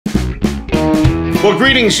Well,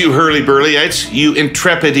 greetings, you Herle Burly-ites, you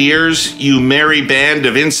intrepideers, you merry band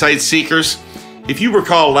of insight seekers. If you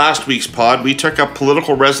recall last week's pod, we took up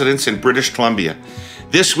political residence in British Columbia.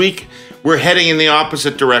 This week, we're heading in the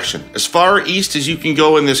opposite direction, as far east as you can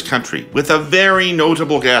go in this country, with a very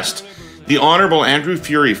notable guest, the Honourable Andrew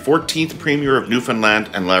Furey, 14th Premier of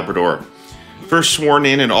Newfoundland and Labrador. First sworn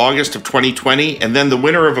in August of 2020, and then the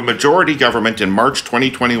winner of a majority government in March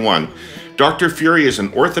 2021. Dr. Furey is an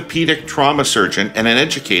orthopaedic trauma surgeon and an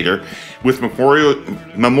educator with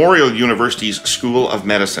Memorial University's School of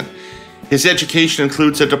Medicine. His education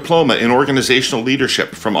includes a diploma in organizational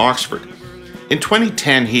leadership from Oxford. In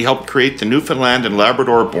 2010, he helped create the Newfoundland and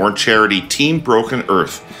Labrador-born charity Team Broken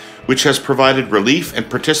Earth, which has provided relief and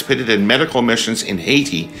participated in medical missions in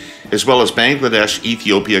Haiti, as well as Bangladesh,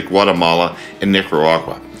 Ethiopia, Guatemala, and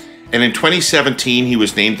Nicaragua. And in 2017, he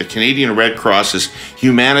was named the Canadian Red Cross's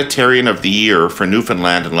Humanitarian of the Year for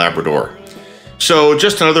Newfoundland and Labrador. So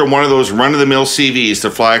just another one of those run-of-the-mill CVs to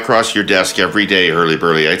fly across your desk every day, Herle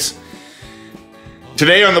Burly-ites.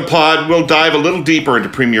 Today on the pod, we'll dive a little deeper into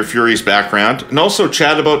Premier Furey's background and also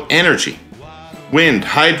chat about energy, wind,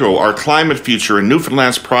 hydro, our climate future, and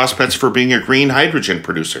Newfoundland's prospects for being a green hydrogen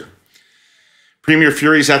producer. Premier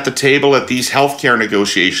Furey's at the table at these healthcare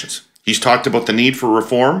negotiations. He's talked about the need for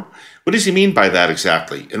reform. What does he mean by that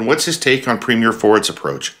exactly? And what's his take on Premier Ford's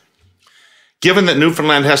approach? Given that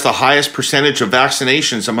Newfoundland has the highest percentage of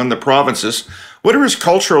vaccinations among the provinces, what are his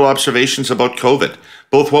cultural observations about COVID,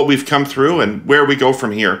 both what we've come through and where we go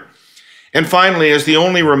from here? And finally, as the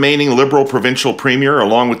only remaining Liberal provincial Premier,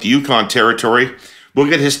 along with the Yukon Territory, we'll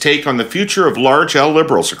get his take on the future of large L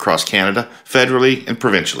Liberals across Canada, federally and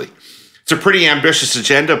provincially. It's a pretty ambitious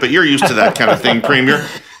agenda, but you're used to that kind of thing, Premier.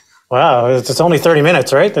 Wow, it's only 30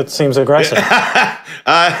 minutes, right? That seems aggressive.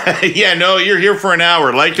 Yeah, no, you're here for an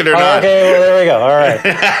hour, like it or not. Okay, well, there we go. All right.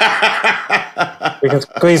 We can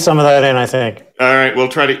squeeze some of that in, I think. All right, we'll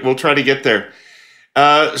try to get there.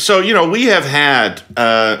 So, we have had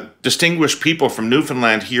distinguished people from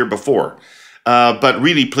Newfoundland here before, but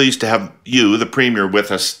really pleased to have you, the Premier,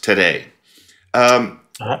 with us today. Happy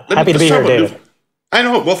to be here, David. I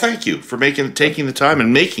know. Well, thank you for taking the time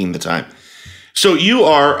and making the time. So you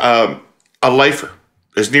are a lifer,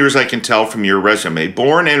 as near as I can tell from your resume,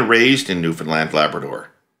 born and raised in Newfoundland, Labrador.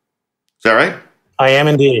 Is that right? I am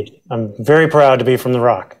indeed. I'm very proud to be from the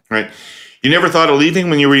Rock. Right. You never thought of leaving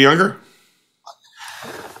when you were younger?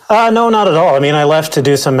 No, not at all. I mean, I left to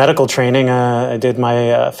do some medical training. I did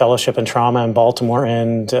my fellowship in trauma in Baltimore,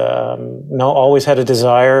 and always had a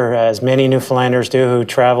desire, as many Newfoundlanders do who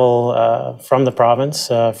travel from the province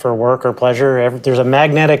for work or pleasure. There's a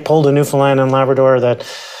magnetic pull to Newfoundland and Labrador that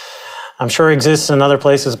I'm sure exists in other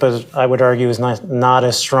places, but I would argue is not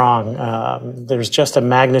as strong. There's just a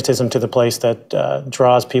magnetism to the place that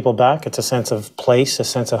draws people back. It's a sense of place, a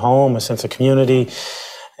sense of home, a sense of community.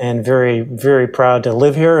 And very, very proud to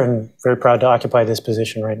live here, and very proud to occupy this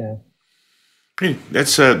position right now.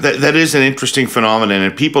 That's that is an interesting phenomenon,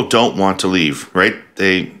 and people don't want to leave, right?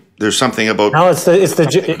 There's something about. No,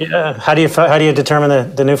 how do you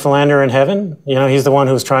determine the Newfoundlander in heaven? He's the one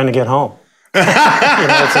who's trying to get home.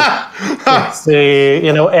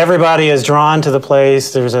 Everybody is drawn to the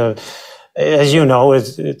place. There's as you know,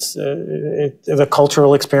 the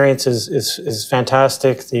cultural experience is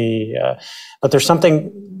fantastic. But there's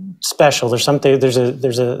something special. There's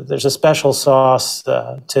a special sauce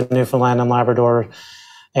to Newfoundland and Labrador,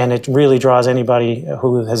 and it really draws anybody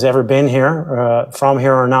who has ever been here, from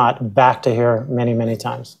here or not, back to here many, many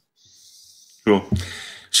times. Cool.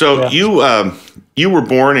 So yeah. You were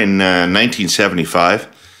born in 1975.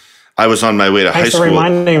 I was on my way to high school. Thanks for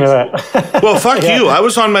reminding me of that. Well, fuck you. I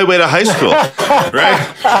was on my way to high school, right?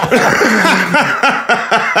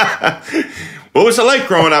 What was it like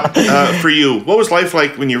growing up for you? What was life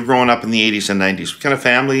like when you were growing up in the 80s and 90s? What kind of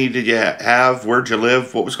family did you have? Where'd you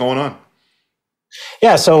live? What was going on?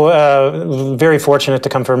 Yeah, so very fortunate to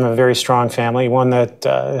come from a very strong family, one that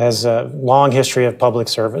has a long history of public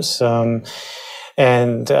service. My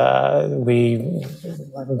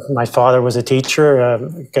father was a teacher.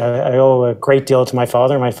 I owe a great deal to my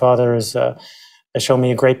father. My father has shown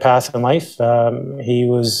me a great path in life. He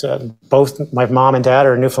was both my mom and dad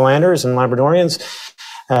are Newfoundlanders and Labradorians.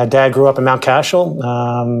 Dad grew up in Mount Cashel,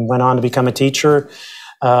 went on to become a teacher,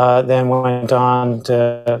 then went on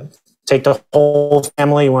to take the whole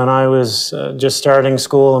family when I was just starting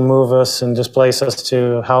school and move us and displace us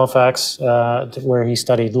to Halifax, where he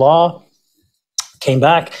studied law. Came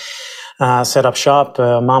back, set up shop,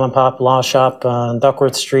 mom and pop law shop on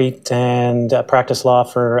Duckworth Street, and practiced law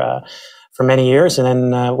for many years, and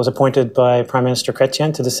then was appointed by Prime Minister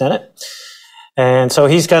Chrétien to the Senate. And so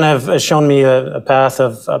he's kind of shown me a path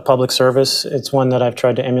of public service. It's one that I've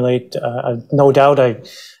tried to emulate. No doubt I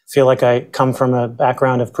feel like I come from a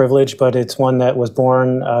background of privilege, but it's one that was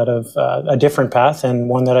born out of a different path, and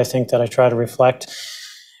one that I think that I try to reflect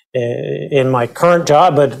in my current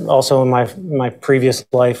job, but also in my previous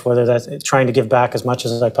life, whether that's trying to give back as much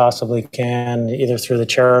as I possibly can, either through the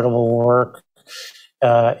charitable work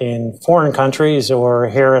in foreign countries or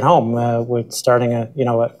here at home with starting a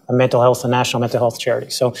mental health, a national mental health charity.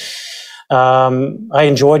 So I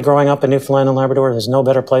enjoyed growing up in Newfoundland and Labrador. There's no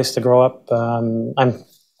better place to grow up.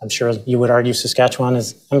 I'm sure you would argue Saskatchewan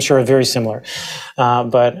is, I'm sure, very similar.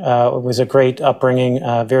 But it was a great upbringing,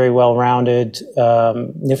 very well-rounded.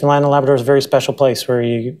 Newfoundland and Labrador is a very special place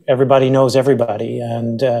where everybody knows everybody.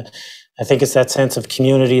 And I think it's that sense of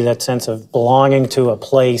community, that sense of belonging to a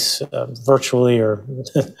place, virtually or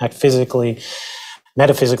physically,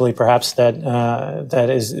 metaphysically perhaps, that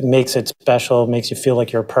makes it special, makes you feel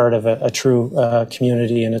like you're a part of a true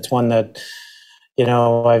community. And it's one that,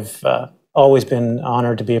 I've always been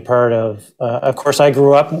honored to be a part of. Of course, I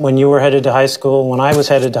grew up when you were headed to high school. When I was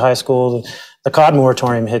headed to high school, the COD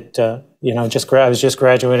moratorium hit. I was just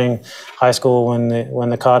graduating high school when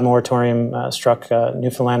the COD moratorium struck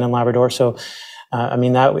Newfoundland and Labrador. So,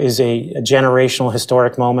 that is a generational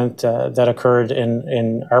historic moment that occurred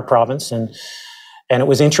in our province, and it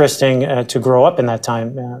was interesting to grow up in that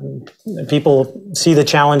time. People see the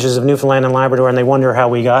challenges of Newfoundland and Labrador, and they wonder how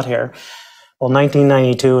we got here. Well,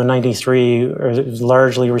 1992 and 93 are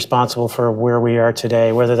largely responsible for where we are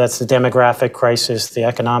today, whether that's the demographic crisis, the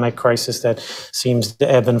economic crisis that seems to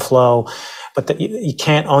ebb and flow. But you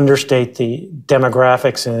can't understate the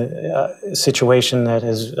demographics situation that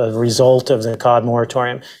is a result of the COD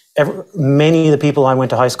moratorium. Many of the people I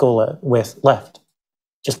went to high school with left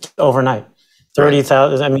just overnight.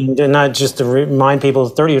 30,000, not just to remind people,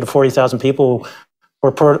 30 to 40,000 people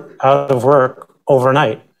were put out of work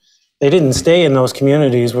overnight. They didn't stay in those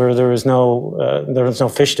communities where there was no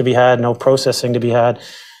fish to be had, no processing to be had.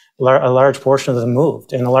 A large portion of them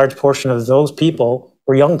moved, and a large portion of those people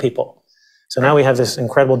were young people. So now we have this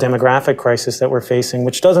incredible demographic crisis that we're facing,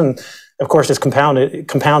 which doesn't, of course, it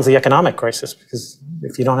compounds the economic crisis, because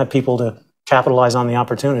if you don't have people to capitalize on the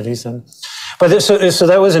opportunities, then. But so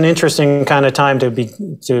that was an interesting kind of time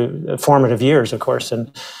to formative years, of course,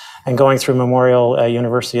 and going through Memorial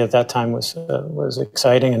University at that time was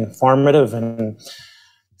exciting and formative, and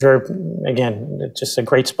very, again, just a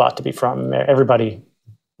great spot to be from. Everybody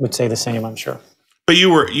would say the same, I'm sure. But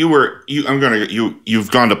you've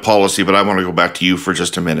gone to policy, but I want to go back to you for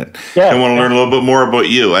just a minute. Yeah, I want to learn a little bit more about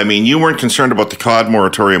you. You weren't concerned about the COD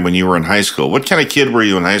moratorium when you were in high school. What kind of kid were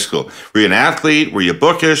you in high school? Were you an athlete? Were you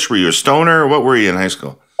bookish? Were you a stoner? What were you in high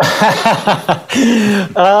school?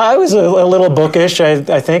 I was a little bookish. I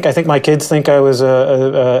think my kids think I was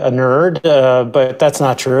a nerd, but that's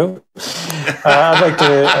not true. I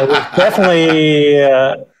was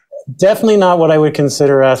definitely not what I would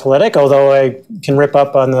consider athletic, although I can rip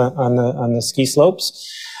up on the ski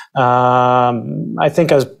slopes. I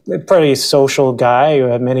think I was a pretty social guy who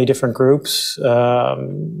had many different groups.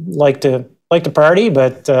 Like to party,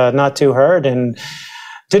 but not too hard, and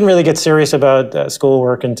didn't really get serious about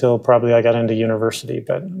schoolwork until probably I got into university.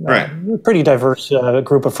 But pretty diverse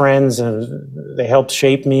group of friends, and they helped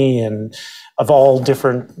shape me, and of all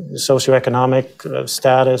different socioeconomic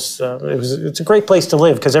status. It's a great place to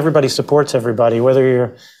live because everybody supports everybody, whether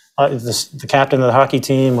you're the captain of the hockey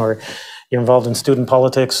team or you're involved in student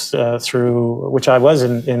politics through which I was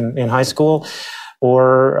in high school.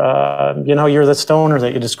 Or, you're the stoner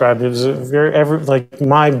that you described. It was like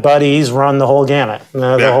my buddies run the whole gamut,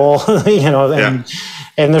 the whole,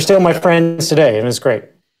 and they're still my friends today, and it's great.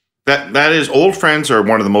 That is, old friends are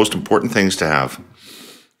one of the most important things to have.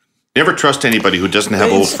 Never trust anybody who doesn't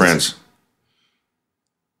have old friends.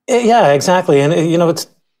 Yeah, exactly. And,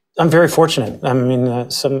 I'm very fortunate.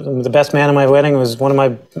 The best man at my wedding was one of my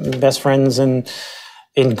best friends in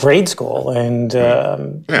grade school, and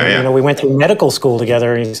we went through medical school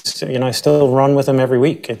together. I still run with him every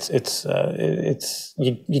week. It's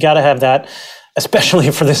you got to have that,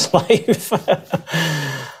 especially for this life.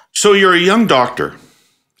 So you're a young doctor,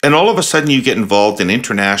 and all of a sudden you get involved in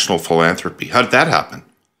international philanthropy. How did that happen?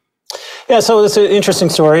 Yeah, so it's an interesting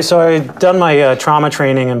story. So I'd done my trauma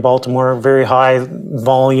training in Baltimore, very high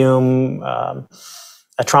volume.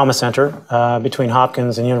 A trauma center between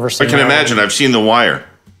Hopkins and University. I can imagine. I've seen The Wire.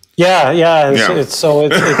 Yeah. It's I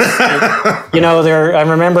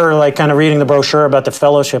remember kind of reading the brochure about the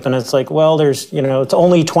fellowship, and it's like, well, there's, it's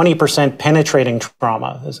only 20% penetrating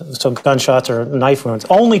trauma. So gunshots or knife wounds,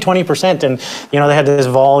 only 20%. And, they had this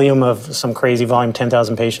volume of some crazy volume,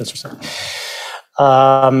 10,000 patients or something.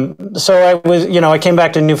 So I came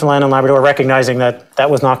back to Newfoundland and Labrador recognizing that that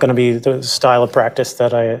was not going to be the style of practice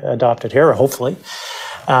that I adopted here, hopefully.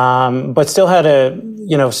 But still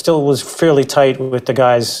still was fairly tight with the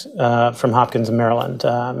guys from Hopkins in Maryland.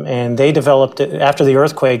 And they developed, after the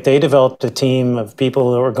earthquake, they developed a team of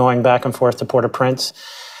people who were going back and forth to Port-au-Prince.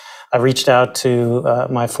 I reached out to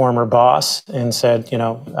my former boss and said,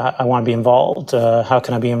 I want to be involved. How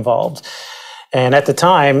can I be involved? And at the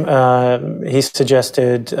time, he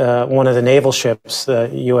suggested one of the naval ships, the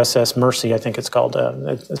USS Mercy, I think it's called,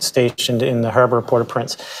 stationed in the harbor of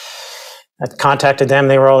Port-au-Prince. I contacted them.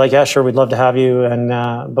 They were all like, yeah, sure, we'd love to have you. And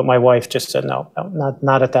but my wife just said, no,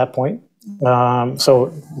 not at that point.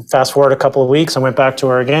 So fast forward a couple of weeks, I went back to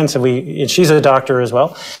her again. So she's a doctor as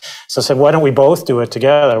well. So I said, why don't we both do it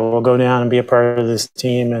together? We'll go down and be a part of this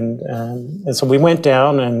team. And so we went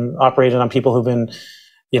down and operated on people who've been,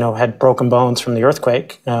 had broken bones from the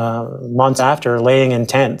earthquake months after, laying in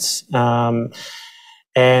tents. And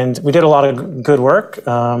we did a lot of good work.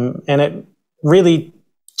 And it really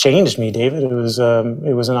changed me, David. It was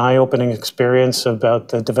an eye-opening experience about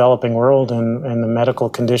the developing world and the medical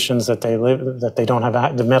conditions that they don't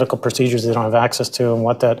have, the medical procedures they don't have access to, and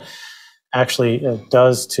what that actually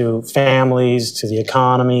does to families, to the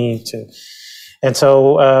economy, and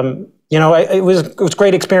so it was a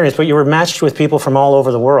great experience. But you were matched with people from all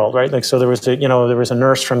over the world, right? Like, so there was a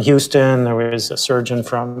nurse from Houston, there was a surgeon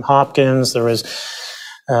from Hopkins, there was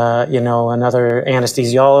another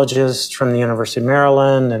anesthesiologist from the University of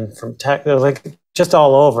Maryland and from Tech, like just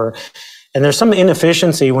all over. And there's some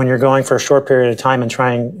inefficiency when you're going for a short period of time and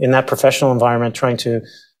trying, in that professional environment, trying to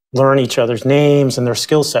learn each other's names and their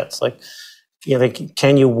skill sets. Like,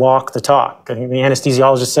 can you walk the talk? I mean, the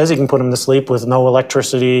anesthesiologist says he can put them to sleep with no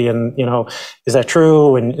electricity, and, is that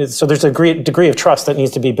true? And so there's a degree of trust that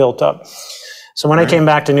needs to be built up. So when I came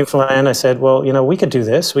back to Newfoundland, I said, well, we could do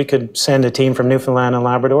this. We could send a team from Newfoundland and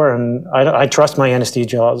Labrador, and I trust my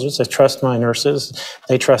anesthesiologists. I trust my nurses.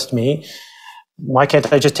 They trust me. Why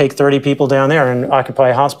can't I just take 30 people down there and occupy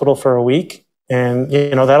a hospital for a week? And,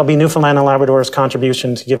 that'll be Newfoundland and Labrador's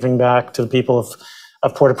contribution to giving back to the people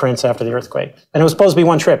of Port-au-Prince after the earthquake. And it was supposed to be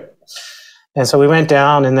one trip. And so we went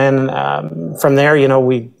down, and then from there,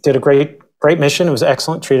 we did a great mission. It was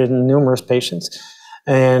excellent, treated numerous patients.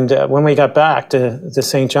 And when we got back to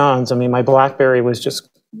St. John's, I mean, my BlackBerry was just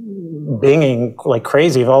binging like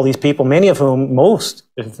crazy of all these people, many of whom,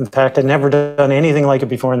 in fact, had never done anything like it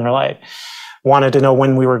before in their life, wanted to know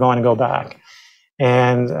when we were going to go back.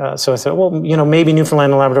 And so I said, well, maybe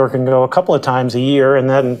Newfoundland and Labrador can go a couple of times a year, and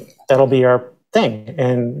then that'll be our thing.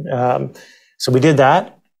 And so we did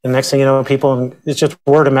that. And next thing you know, it's just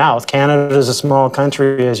word of mouth. Canada is a small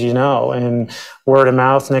country, as you know, and word of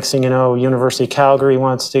mouth. Next thing you know, University of Calgary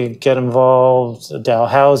wants to get involved.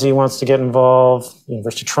 Dalhousie wants to get involved.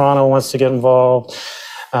 University of Toronto wants to get involved.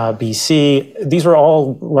 BC. These were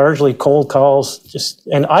all largely cold calls.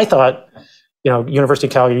 And I thought, University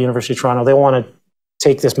of Calgary, University of Toronto, they want to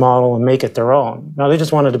take this model and make it their own. No, they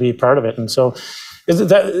just wanted to be a part of it. And so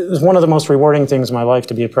that is one of the most rewarding things in my life,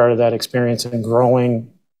 to be a part of that experience and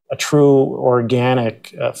growing a true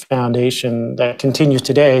organic foundation that continues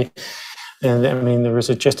today. And I mean, there was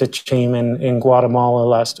just a team in Guatemala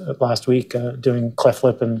last week doing cleft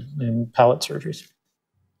lip and palate surgeries.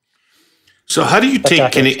 So how do you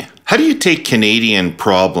take Canadian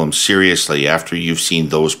problems seriously after you've seen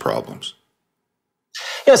those problems?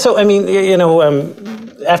 Yeah, so I mean,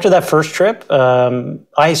 after that first trip,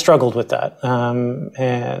 I struggled with that,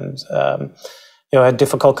 and had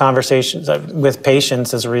difficult conversations with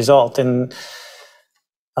patients as a result. And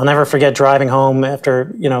I'll never forget driving home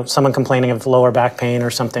after someone complaining of lower back pain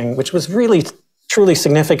or something, which was really truly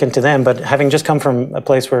significant to them. But having just come from a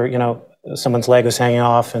place where someone's leg was hanging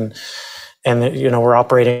off, and we're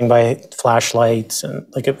operating by flashlights, and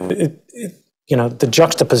like the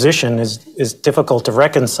juxtaposition is difficult to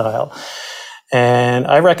reconcile. And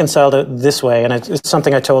I reconciled it this way, and it's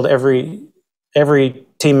something I told every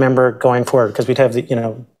team member going forward, because we'd have the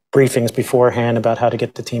briefings beforehand about how to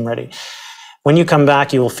get the team ready. When you come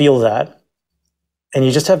back, you will feel that, and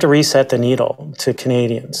you just have to reset the needle to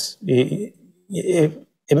Canadians. It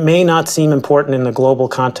may not seem important in the global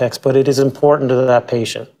context, but it is important to that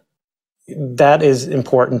patient. That is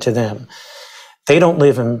important to them. They don't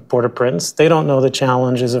live in Port-au-Prince. They don't know the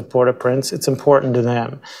challenges of Port-au-Prince. It's important to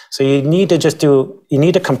them. So you need to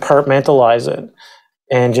compartmentalize it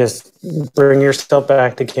and just bring yourself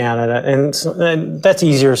back to Canada. And that's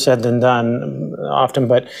easier said than done often,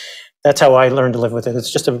 but that's how I learned to live with it.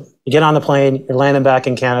 It's just you get on the plane, you're landing back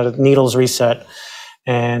in Canada, needles reset,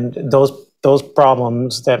 and those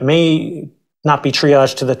problems that may not be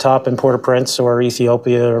triaged to the top in Port-au-Prince or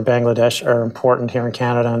Ethiopia or Bangladesh are important here in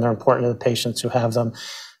Canada, and they're important to the patients who have them.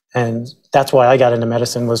 And that's why I got into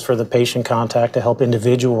medicine, was for the patient contact to help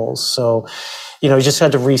individuals. So, you know, you just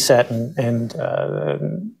had to reset.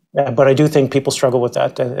 But I do think people struggle with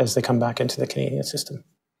that as they come back into the Canadian system.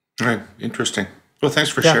 All right. Interesting. Well, thanks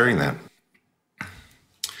for sharing that.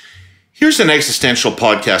 Here's an existential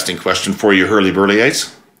podcasting question for you, Herle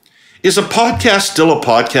Burly-ites. Is a podcast still a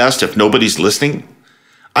podcast if nobody's listening?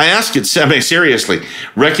 I ask it semi-seriously,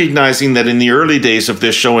 recognizing that in the early days of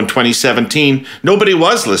this show in 2017, nobody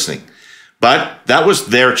was listening. But that was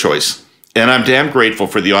their choice, and I'm damn grateful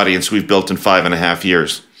for the audience we've built in 5.5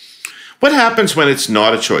 years. What happens when it's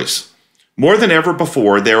not a choice? More than ever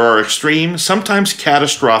before, there are extreme, sometimes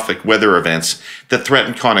catastrophic weather events that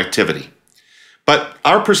threaten connectivity. But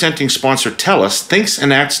our presenting sponsor, TELUS, thinks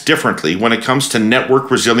and acts differently when it comes to network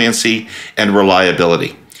resiliency and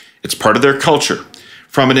reliability. It's part of their culture,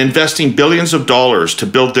 from an investing billions of dollars to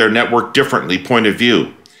build their network differently point of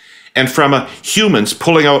view, and from a humans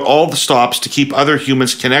pulling out all the stops to keep other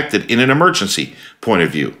humans connected in an emergency point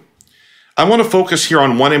of view. I want to focus here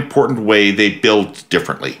on one important way they build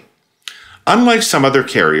differently. Unlike some other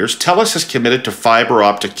carriers, TELUS has committed to fiber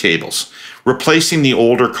optic cables, replacing the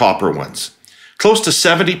older copper ones. Close to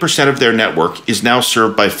 70% of their network is now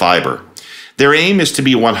served by fiber. Their aim is to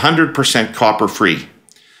be 100% copper-free.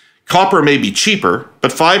 Copper may be cheaper,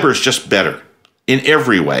 but fiber is just better in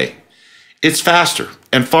every way. It's faster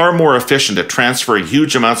and far more efficient at transferring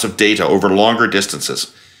huge amounts of data over longer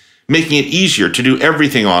distances, making it easier to do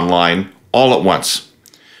everything online all at once.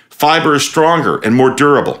 Fiber is stronger and more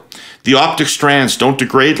durable. The optic strands don't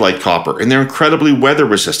degrade like copper, and they're incredibly weather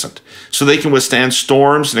resistant, so they can withstand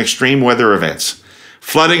storms and extreme weather events.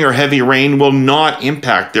 Flooding or heavy rain will not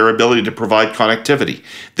impact their ability to provide connectivity.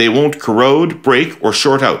 They won't corrode, break, or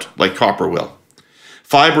short out like copper will.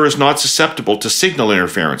 Fiber is not susceptible to signal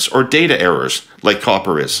interference or data errors like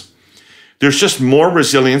copper is. There's just more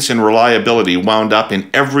resilience and reliability wound up in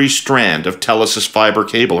every strand of TELUS's fiber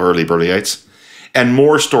cable, Herle Burly-ites, and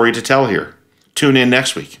more story to tell here. Tune in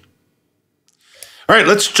next week. All right,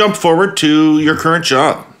 let's jump forward to your current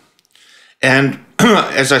job. And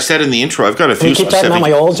as I said in the intro, I've got a few specific... Can you keep that on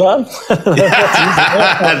my old job?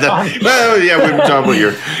 Well, yeah, we've been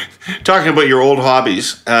talking about your old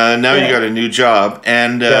hobbies. Now you got a new job,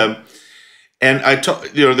 and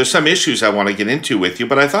there's some issues I want to get into with you.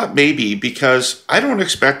 But I thought maybe, because I don't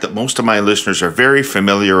expect that most of my listeners are very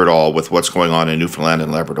familiar at all with what's going on in Newfoundland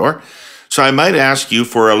and Labrador. So I might ask you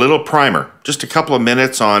for a little primer, just a couple of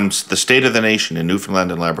minutes on the state of the nation in Newfoundland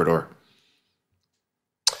and Labrador.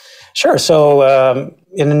 Sure. So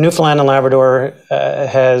in Newfoundland and Labrador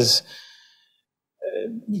has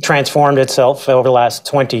transformed itself over the last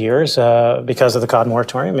 20 years because of the cod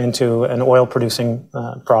moratorium into an oil-producing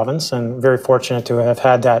province, and very fortunate to have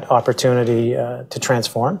had that opportunity to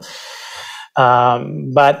transform.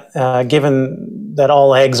 But given that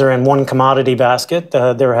all eggs are in one commodity basket,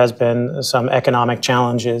 there has been some economic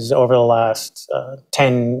challenges over the last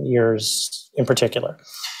 10 years in particular.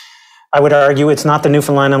 I would argue it's not the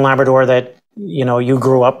Newfoundland and Labrador that you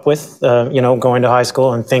grew up with, going to high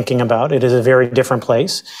school and thinking about. It is a very different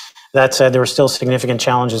place. That said, there were still significant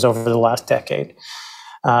challenges over the last decade,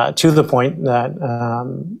 to the point that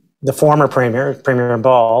the former Premier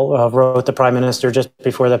Ball, wrote the Prime Minister just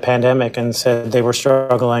before the pandemic and said they were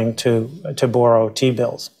struggling to borrow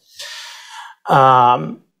T-bills.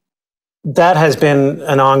 That has been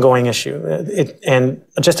an ongoing issue. And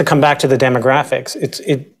just to come back to the demographics,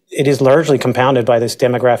 it is largely compounded by this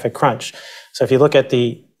demographic crunch. So if you look at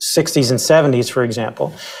the 60s and 70s, for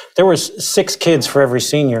example, there was 6 kids for every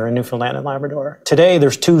senior in Newfoundland and Labrador. Today,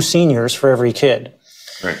 there's 2 seniors for every kid.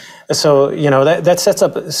 Right. So, that sets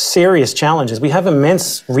up serious challenges. We have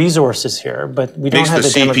immense resources here, but we don't have the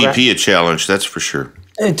demographic. Makes the CPP a challenge, that's for sure.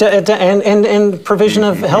 And provision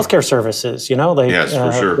of healthcare services, Yes,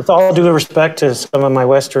 for sure. With all due respect to some of my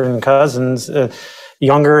Western cousins,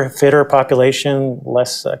 younger, fitter population,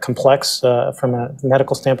 less complex from a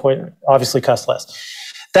medical standpoint, obviously costs less.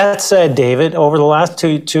 That said, David, over the last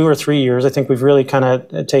two or 3 years, I think we've really kind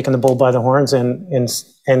of taken the bull by the horns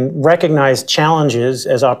and recognized challenges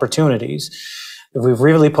as opportunities. We've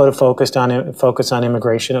really put a focus on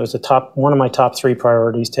immigration. It was one of my top 3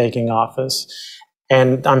 priorities taking office.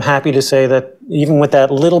 And I'm happy to say that even with that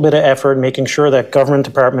little bit of effort, making sure that government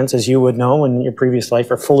departments, as you would know in your previous life,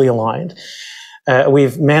 are fully aligned,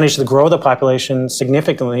 we've managed to grow the population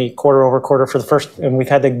significantly quarter over quarter and we've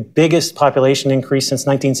had the biggest population increase since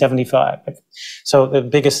 1975. So the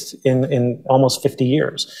biggest in almost 50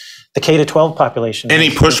 years. The K-12 population. Any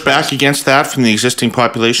pushback against that from the existing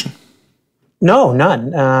population? No,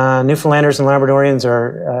 none. Newfoundlanders and Labradorians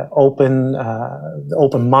are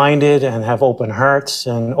open-minded and have open hearts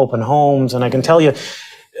and open homes. And I can tell you,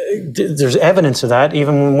 there's evidence of that,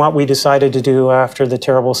 even in what we decided to do after the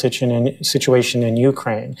terrible situation in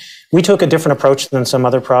Ukraine. We took a different approach than some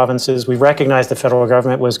other provinces. We recognized the federal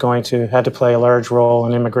government had to play a large role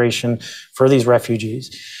in immigration for these refugees.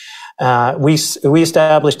 We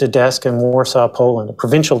established a desk in Warsaw, Poland, a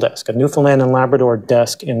provincial desk, a Newfoundland and Labrador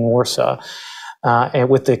desk in Warsaw, and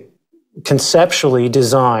with the conceptually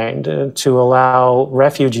designed to allow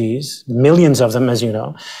refugees, millions of them, as you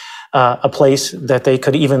know, a place that they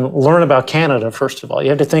could even learn about Canada, first of all. You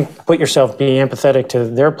have to be empathetic to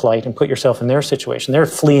their plight and put yourself in their situation. They're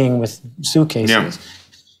fleeing with suitcases,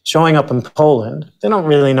 showing up in Poland. They don't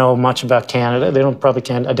really know much about Canada. They probably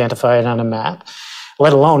can't identify it on a map,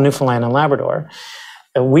 let alone Newfoundland and Labrador.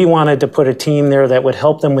 We wanted to put a team there that would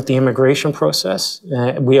help them with the immigration process.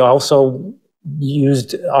 We also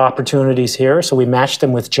used opportunities here, so we matched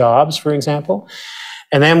them with jobs, for example.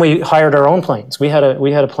 And then we hired our own planes. We had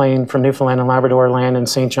a plane from Newfoundland and Labrador land in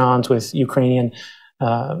St. John's with Ukrainian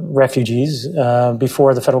refugees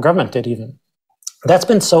before the federal government did even. That's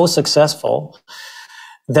been so successful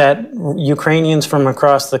that Ukrainians from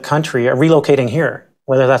across the country are relocating here,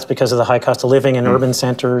 whether that's because of the high cost of living in urban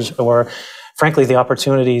centers or, frankly, the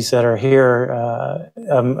opportunities that are here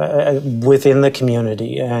within the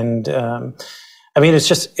community. And I mean,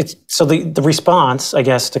 so the response, I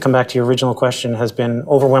guess, to come back to your original question, has been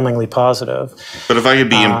overwhelmingly positive. But if I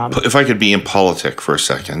could be in politics for a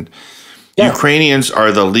second, Ukrainians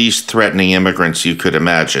are the least threatening immigrants you could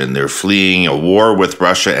imagine. They're fleeing a war with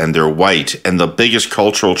Russia and they're white. And the biggest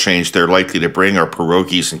cultural change they're likely to bring are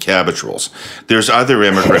pierogies and cabbage rolls. There's other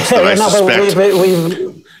immigrants that I suspect.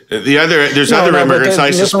 There's other immigrants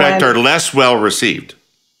I suspect are less well received.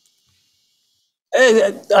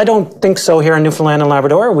 I don't think so here in Newfoundland and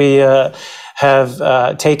Labrador. We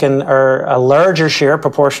have taken a larger share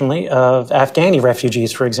proportionally of Afghani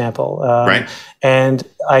refugees, for example. Right. And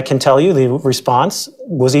I can tell you the response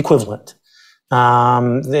was equivalent.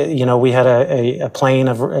 We had a plane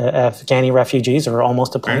of Afghani refugees, or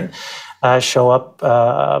almost a plane, show up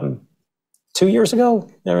 2 years ago.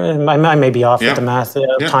 I may be off with the math.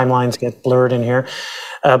 Timelines get blurred in here.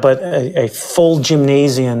 But a full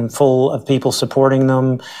gymnasium full of people supporting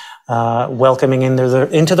them, welcoming into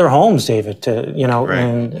their homes, David,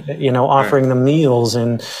 offering them meals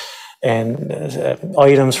and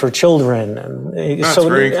items for children. That's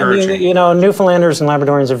very encouraging. Newfoundlanders and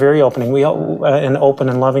Labradorians are very open and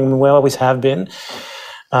loving. We always have been.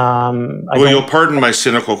 You'll pardon my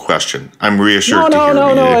cynical question. I'm reassured to hear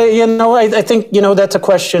No. I think, that's a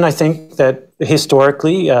question, I think, that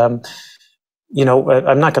historically, I'm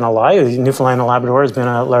not going to lie, Newfoundland and Labrador has been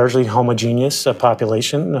a largely homogeneous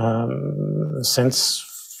population since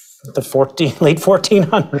the late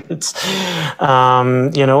 1400s.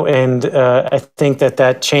 I think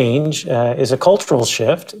that change is a cultural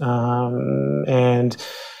shift. And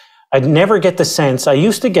I'd never get the sense, I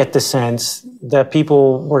used to get the sense that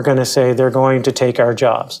people were going to say they're going to take our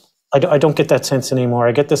jobs. I don't get that sense anymore.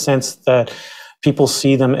 I get the sense that people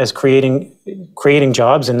see them as creating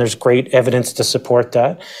jobs, and there's great evidence to support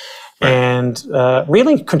that. Right. And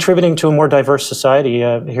really contributing to a more diverse society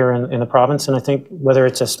here in the province. And I think whether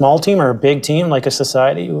it's a small team or a big team, like a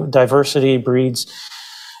society, diversity breeds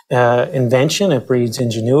invention, it breeds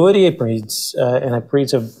ingenuity, it breeds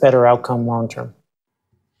a better outcome long term.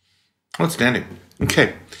 Outstanding.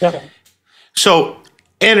 Okay. Yeah. So,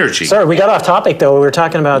 energy. Sorry, we got off topic though. We were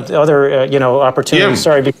talking about other, opportunities. Yeah.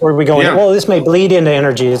 Sorry, before we go in. Well, this may bleed into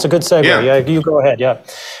energy. It's a good segue. Yeah, you go ahead. Yeah,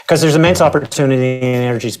 because there's immense opportunity in the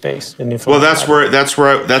energy space in Newfoundland. Well, that's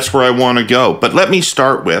where I want to go. But let me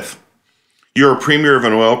start with: you're a premier of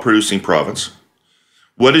an oil-producing province.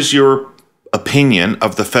 What is your opinion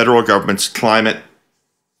of the federal government's climate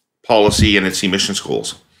policy and its emissions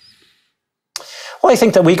goals? Well, I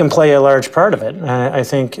think that we can play a large part of it. I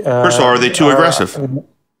think. First of all, are they too aggressive?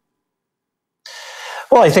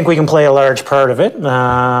 Well, I think we can play a large part of it.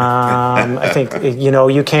 I think,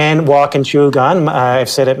 you can walk and chew gum.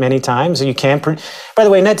 I've said it many times. You can. By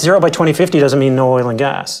the way, net zero by 2050 doesn't mean no oil and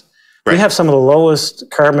gas. Right. We have some of the lowest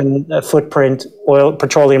carbon footprint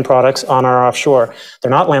petroleum products on our offshore.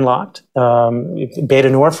 They're not landlocked.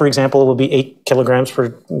 Beta Nor, for example, will be 8 kilograms per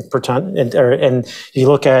ton. And you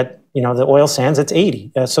look at the oil sands, it's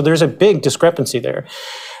 80. So there's a big discrepancy there.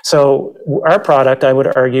 So our product, I would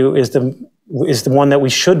argue, is the one that we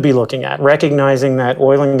should be looking at, recognizing that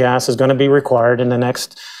oil and gas is going to be required in the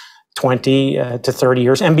next 20 to 30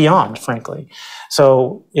 years and beyond, frankly.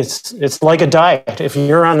 So it's like a diet. If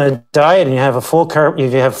you're on a diet and you have a full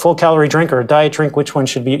calorie drink or a diet drink, which one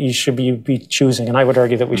should be choosing? And I would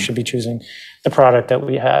argue that we should be choosing the product that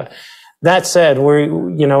we have. That said,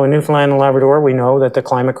 in Newfoundland and Labrador, we know that the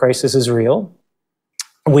climate crisis is real.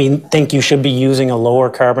 We think you should be using a lower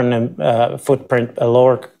carbon footprint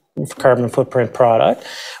product.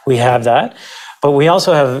 We have that. But we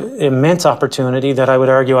also have immense opportunity that I would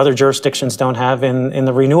argue other jurisdictions don't have in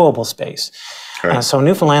the renewable space. Right. So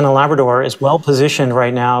Newfoundland and Labrador is well positioned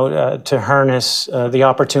right now to harness the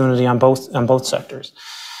opportunity on both sectors.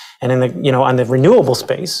 And on the renewable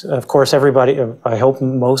space, of course, everybody, I hope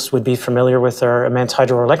most would be familiar with our immense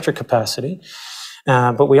hydroelectric capacity.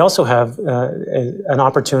 But we also have an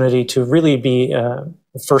opportunity to really be a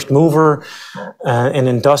first mover, an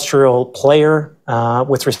industrial player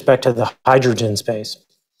with respect to the hydrogen space.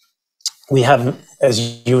 We have,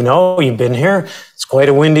 as you know, you've been here, it's quite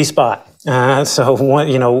a windy spot. We have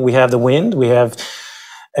the wind, we have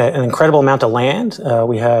an incredible amount of land,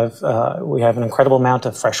 we have an incredible amount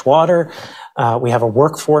of fresh water. We have a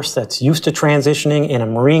workforce that's used to transitioning in a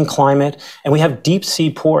marine climate, and we have deep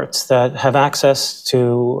sea ports that have access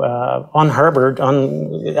to unharbored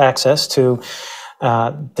access to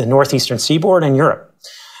the northeastern seaboard and Europe.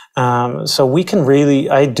 So we can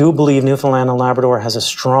I do believe Newfoundland and Labrador has a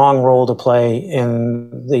strong role to play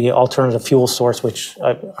in the alternative fuel source, which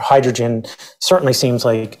hydrogen certainly seems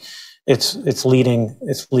like it's leading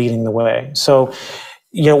the way. So,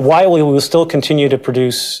 while we will still continue to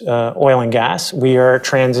produce oil and gas, we are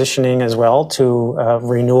transitioning as well to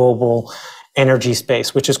renewable energy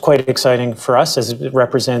space, which is quite exciting for us as it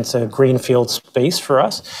represents a greenfield space for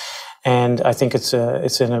us. And I think it's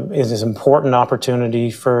an important opportunity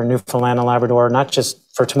for Newfoundland and Labrador, not just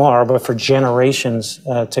for tomorrow, but for generations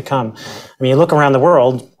to come. I mean, you look around the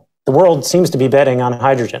world seems to be betting on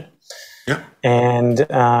hydrogen. Yeah. And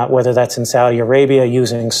whether that's in Saudi Arabia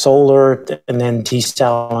using solar and then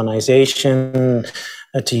desalinization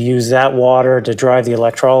to use that water to drive the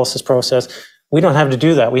electrolysis process, we don't have to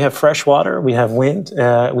do that. We have fresh water, we have wind,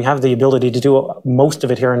 we have the ability to do most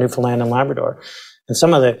of it here in Newfoundland and Labrador. And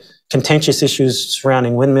some of the contentious issues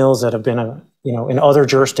surrounding windmills that have been, in other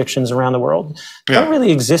jurisdictions around the world don't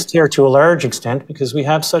really exist here to a large extent because we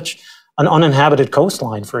have such an uninhabited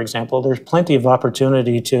coastline, for example. There's plenty of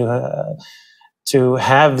opportunity to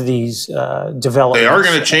have these developments. They are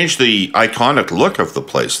going to change the iconic look of the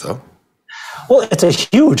place, though. Well, it's a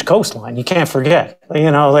huge coastline. You can't forget.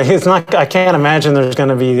 It's not. I can't imagine there's going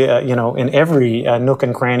to be, in every nook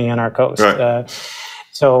and cranny on our coast. Right.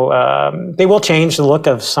 So they will change the look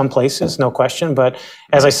of some places, no question. But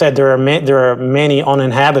as I said, there are many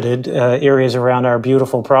uninhabited areas around our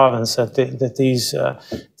beautiful province that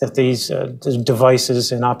these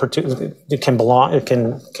devices and opportunity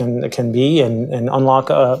can be and unlock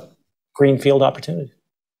a greenfield opportunity.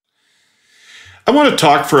 I want to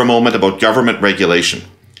talk for a moment about government regulation,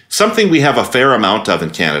 something we have a fair amount of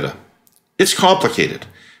in Canada. It's complicated.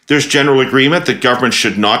 There's general agreement that government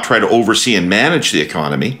should not try to oversee and manage the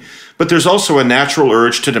economy, but there's also a natural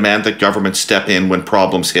urge to demand that government step in when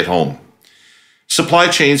problems hit home. Supply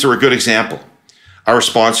chains are a good example. Our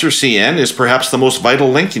sponsor, CN, is perhaps the most vital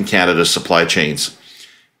link in Canada's supply chains,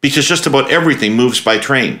 because just about everything moves by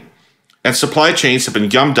train, and supply chains have been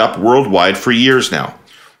gummed up worldwide for years now.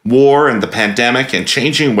 War and the pandemic and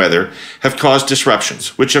changing weather have caused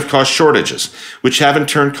disruptions, which have caused shortages, which have in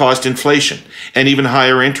turn caused inflation and even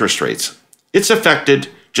higher interest rates. It's affected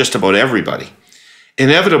just about everybody.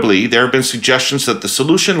 Inevitably, there have been suggestions that the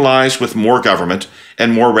solution lies with more government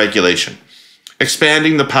and more regulation,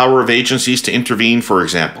 expanding the power of agencies to intervene, for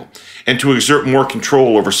example, and to exert more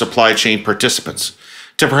control over supply chain participants,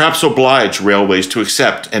 to perhaps oblige railways to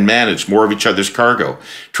accept and manage more of each other's cargo,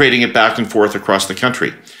 trading it back and forth across the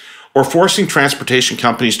country, or forcing transportation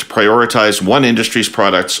companies to prioritize one industry's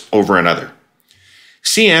products over another.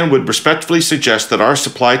 CN would respectfully suggest that our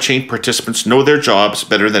supply chain participants know their jobs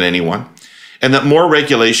better than anyone, and that more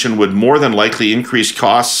regulation would more than likely increase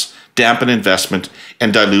costs, dampen investment,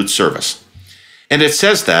 and dilute service. And it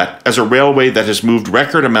says that as a railway that has moved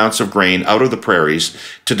record amounts of grain out of the prairies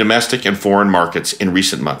to domestic and foreign markets in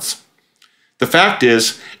recent months. The fact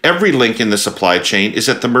is, every link in the supply chain is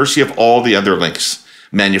at the mercy of all the other links: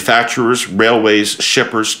 manufacturers, railways,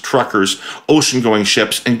 shippers, truckers, ocean-going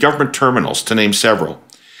ships, and government terminals, to name several.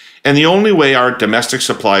 And the only way our domestic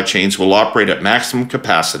supply chains will operate at maximum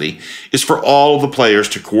capacity is for all of the players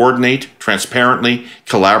to coordinate transparently,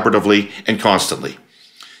 collaboratively, and constantly.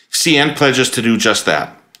 CN pledges to do just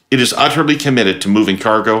that. It is utterly committed to moving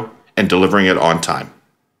cargo and delivering it on time.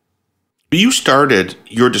 You started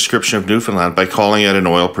your description of Newfoundland by calling it an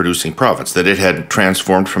oil-producing province, that it had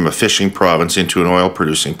transformed from a fishing province into an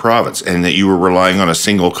oil-producing province, and that you were relying on a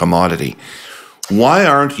single commodity. Why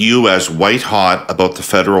aren't you as white-hot about the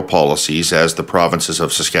federal policies as the provinces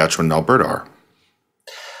of Saskatchewan and Alberta are?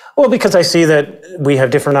 Well, because I see that we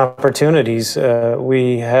have different opportunities.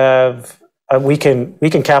 We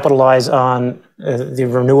can capitalize on the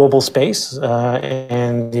renewable space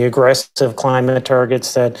and the aggressive climate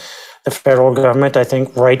targets that the federal government, I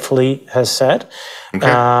think, rightfully has set. Okay.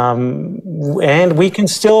 And we can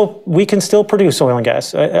still produce oil and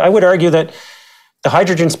gas. I would argue that the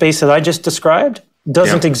hydrogen space that I just described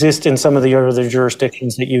doesn't exist in some of the other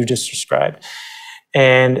jurisdictions that you just described.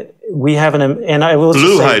 And we have and I will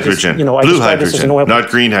blue say, hydrogen, blue hydrogen, not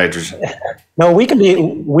green hydrogen. No, we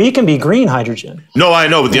can be green hydrogen. No, I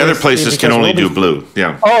know, but the other places can only do blue.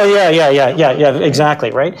 Yeah. Oh, yeah,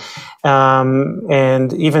 exactly, right.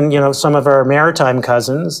 And even some of our maritime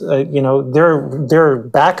cousins, their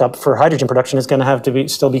backup for hydrogen production is going to have to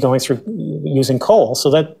still be going through using coal. So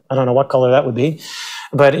that, I don't know what color that would be,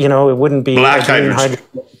 but it wouldn't be black hydrogen.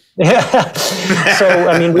 Yeah. So,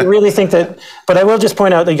 I mean, we really think that, but I will just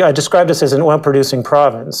point out that I described this as an oil-producing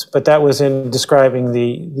province, but that was in describing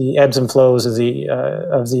the ebbs and flows of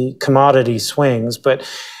the commodity swings. But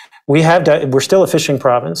we're still a fishing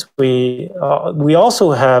province. We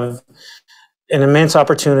also have an immense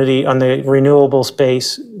opportunity on the renewable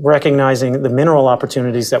space, recognizing the mineral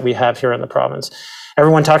opportunities that we have here in the province.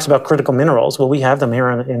 Everyone talks about critical minerals. Well, we have them here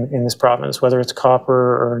in this province, whether it's copper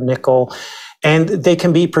or nickel. And they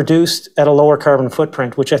can be produced at a lower carbon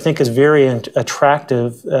footprint, which I think is very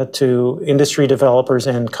attractive to industry developers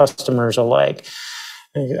and customers alike.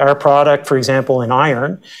 Our product, for example, in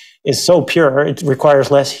iron, is so pure, it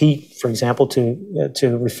requires less heat, for example,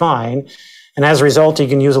 to refine. And as a result, you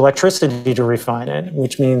can use electricity to refine it,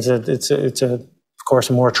 which means that it's of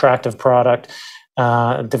course, a more attractive product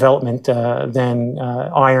development than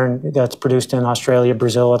iron that's produced in Australia,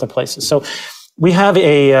 Brazil, other places. So we have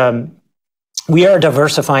we are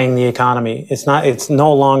diversifying the economy. It's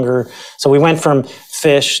no longer, so we went from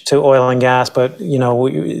fish to oil and gas, but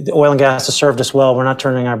the oil and gas has served us well. We're not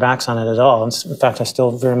turning our backs on it at all. In fact, I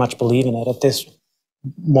still very much believe in it at this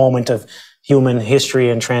moment of human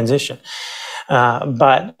history and transition.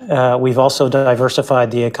 But we've also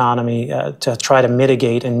diversified the economy to try to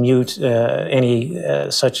mitigate and mute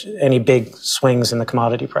any big swings in the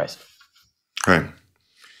commodity price. Right.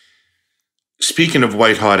 Speaking of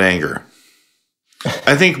white-hot anger,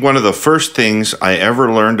 I think one of the first things I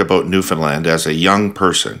ever learned about Newfoundland as a young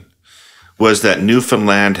person was that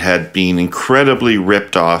Newfoundland had been incredibly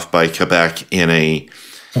ripped off by Quebec in a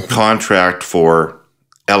contract for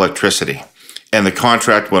electricity. And the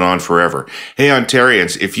contract went on forever. Hey,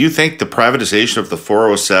 Ontarians, if you think the privatization of the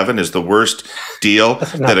 407 is the worst deal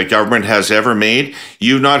that a government has ever made,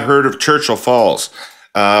 you've not heard of Churchill Falls.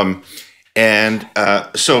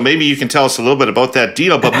 So maybe you can tell us a little bit about that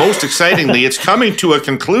deal. But most excitingly, it's coming to a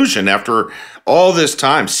conclusion after all this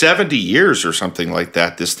time, 70 years or something like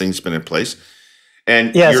that. This thing's been in place.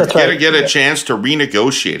 And you're going to get a chance to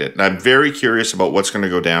renegotiate it. And I'm very curious about what's going to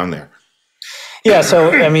go down there. Yeah, so,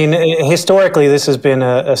 I mean, historically, this has been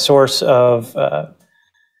a source of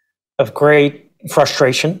great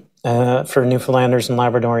frustration for Newfoundlanders and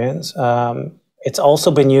Labradorians. It's also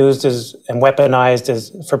been used and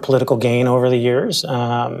weaponized for political gain over the years.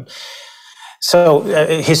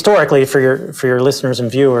 Historically, for your listeners and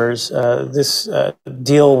viewers, this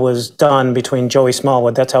deal was done between Joey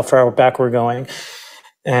Smallwood, that's how far back we're going,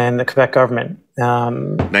 and the Quebec government.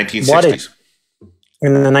 1960s.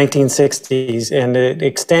 In the 1960s, and it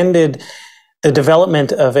extended the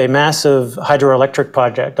development of a massive hydroelectric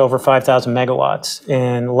project, over 5,000 megawatts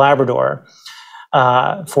in Labrador,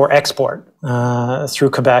 for export through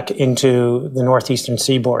Quebec into the northeastern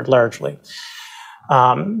seaboard, largely.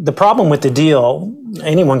 The problem with the deal,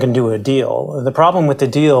 anyone can do a deal. The problem with the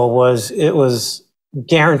deal was it was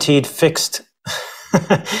guaranteed fixed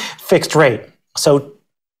rate. So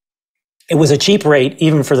it was a cheap rate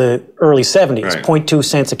even for the early 70s, right. 0.2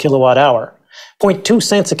 cents a kilowatt hour. 0.2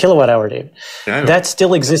 cents a kilowatt hour, David. Yeah, that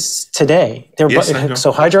still exists today.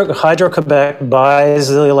 So Hydro-Quebec buys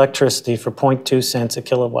the electricity for 0.2 cents a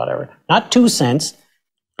kilowatt hour. Not 2 cents,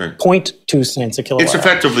 right. 0.2 cents a kilowatt hour. It's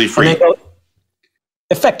effectively free.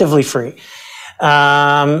 Effectively free.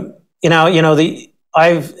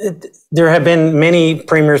 There have been many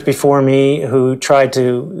premiers before me who tried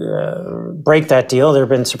to break that deal. There have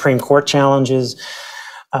been Supreme Court challenges.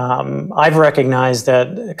 I've recognized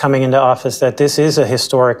that coming into office that this is a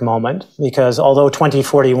historic moment because although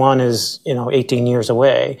 2041 is 18 years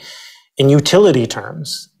away, in utility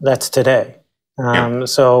terms, that's today.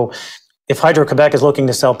 So if Hydro-Quebec is looking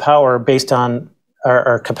to sell power based on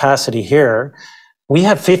our capacity here, we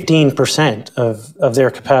have 15% of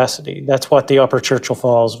their capacity. That's what the Upper Churchill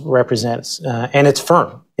Falls represents. And it's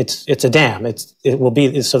firm. It's a dam. It will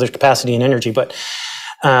be, so there's capacity and energy, but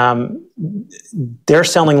they're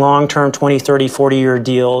selling long-term 20, 30, 40-year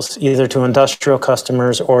deals either to industrial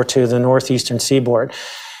customers or to the northeastern seaboard.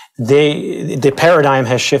 The paradigm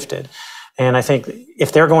has shifted. And I think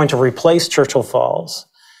if they're going to replace Churchill Falls,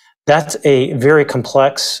 that's a very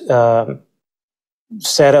complex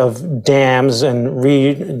set of dams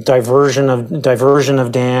and diversion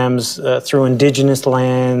of dams through indigenous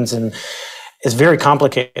lands, and it's very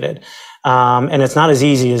complicated. And it's not as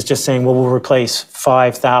easy as just saying, well, we'll replace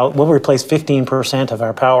 15% of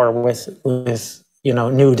our power with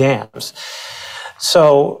new dams.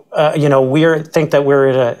 So, we think that we're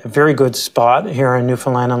at a very good spot here in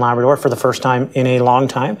Newfoundland and Labrador for the first time in a long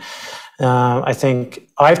time. I think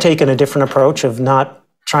I've taken a different approach of not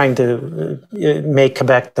trying to make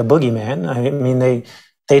Quebec the boogeyman. I mean, they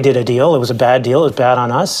did a deal. It was a bad deal. It was bad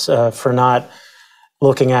on us for not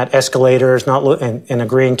looking at escalators, and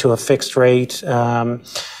agreeing to a fixed rate.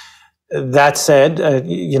 That said,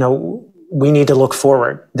 we need to look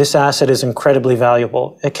forward. This asset is incredibly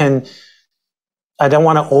valuable. I don't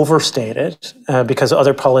want to overstate it because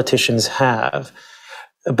other politicians have,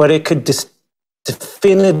 but it could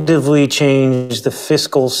definitively change the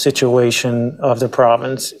fiscal situation of the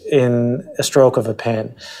province in a stroke of a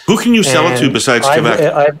pen. Who can you sell it to besides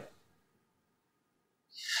Quebec?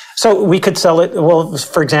 So we could sell it, well,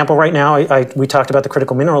 for example, right now, we talked about the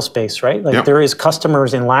critical mineral space, right? Like there is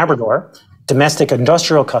customers in Labrador, domestic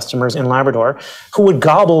industrial customers in Labrador, who would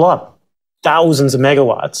gobble up thousands of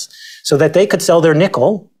megawatts so that they could sell their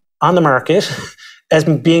nickel on the market as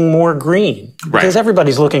being more green, because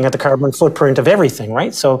everybody's looking at the carbon footprint of everything,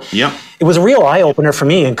 right? So it was a real eye-opener for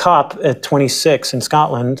me in COP at 26 in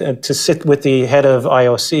Scotland to sit with the head of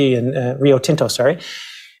IOC and Rio Tinto,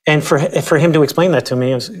 and for him to explain that to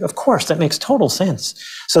me, of course, that makes total sense.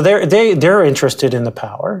 So they're interested in the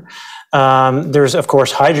power. There's, of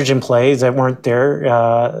course, hydrogen plays that weren't there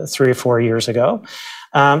 3 or 4 years ago.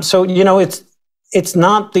 So, it's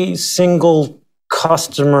not the single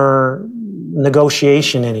customer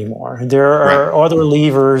negotiation anymore. There are other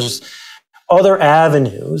levers, other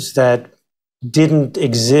avenues that didn't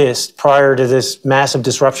exist prior to this massive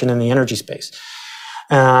disruption in the energy space.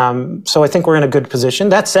 So I think we're in a good position.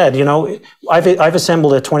 That said, I've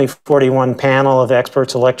assembled a 2041 panel of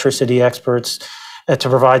experts, electricity experts, to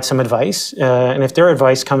provide some advice. And if their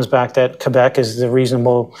advice comes back that Quebec is the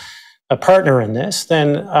reasonable partner in this,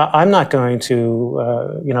 then I'm not going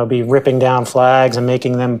to, be ripping down flags and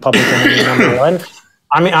making them public enemy number one.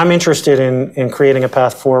 I'm interested in creating a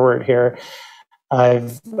path forward here.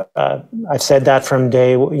 I've said that from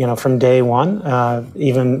day one.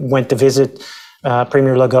 Even went to visit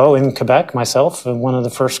Premier Legault in Quebec myself. One of the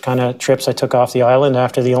first kind of trips I took off the island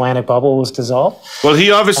after the Atlantic bubble was dissolved. Well,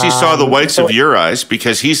 he obviously saw the whites of your eyes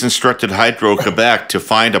because he's instructed Hydro-Quebec to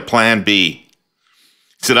find a plan B.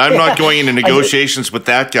 He said, I'm not going into negotiations with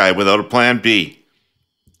that guy without a plan B.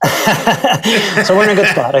 So we're in a good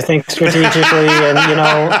spot, I think, strategically, and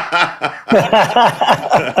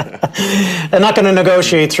I'm not going to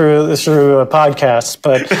negotiate through podcasts,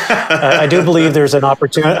 but I do believe there's an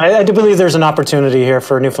opportunity. I do believe there's an opportunity here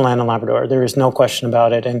for Newfoundland and Labrador. There is no question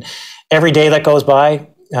about it, and every day that goes by,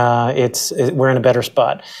 we're in a better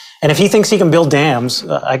spot. And if he thinks he can build dams,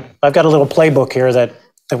 I've got a little playbook here that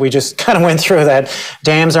we just kind of went through. That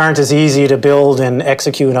dams aren't as easy to build and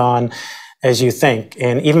execute on as you think.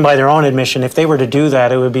 And even by their own admission, if they were to do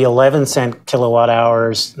that, it would be 11 cent kilowatt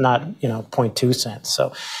hours, not 0.2 cents.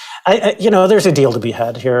 So, there's a deal to be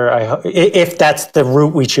had here. If that's the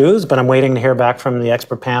route we choose, but I'm waiting to hear back from the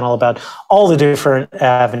expert panel about all the different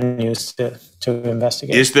avenues to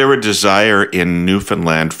investigate. Is there a desire in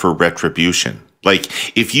Newfoundland for retribution? Like,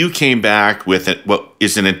 if you came back with what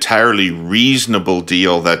is an entirely reasonable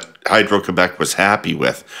deal that Hydro-Quebec was happy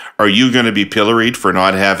with, are you going to be pilloried for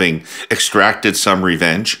not having extracted some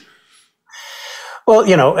revenge? Well,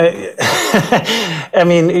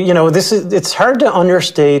 it's hard to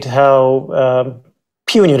understate how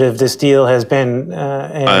punitive this deal has been.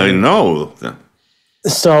 I know.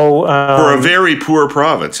 So, for a very poor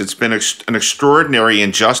province, it's been an extraordinary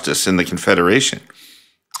injustice in the Confederation.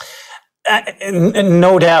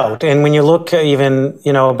 No doubt. And when you look even,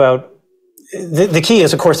 about the key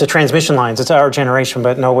is, of course, the transmission lines. It's our generation,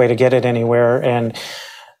 but no way to get it anywhere.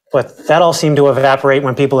 But that all seemed to evaporate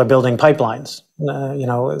when people are building pipelines.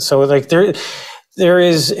 So like there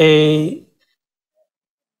is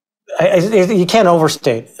You can't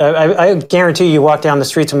overstate. I guarantee you walk down the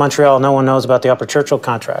streets of Montreal, no one knows about the Upper Churchill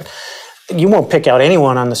contract. You won't pick out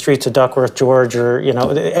anyone on the streets of Duckworth, George, or,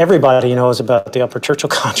 everybody knows about the Upper Churchill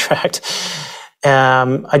contract.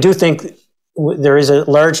 I do think there is a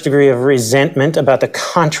large degree of resentment about the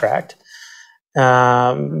contract.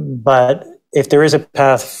 But if there is a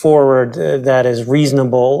path forward that is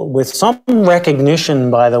reasonable, with some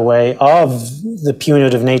recognition, by the way, of the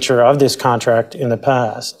punitive nature of this contract in the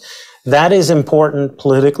past, that is important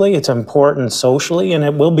politically, it's important socially, and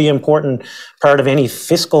it will be important part of any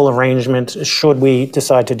fiscal arrangement should we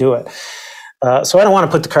decide to do it. So I don't want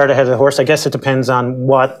to put the cart ahead of the horse. I guess it depends on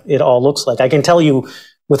what it all looks like. I can tell you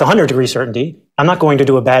with 100-degree certainty, I'm not going to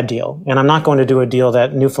do a bad deal, and I'm not going to do a deal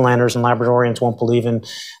that Newfoundlanders and Labradorians won't believe in,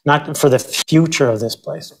 not for the future of this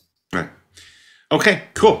place. Right. Okay,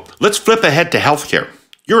 cool. Let's flip ahead to healthcare.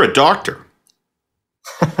 You're a doctor.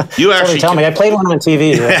 You actually tell me, I played one on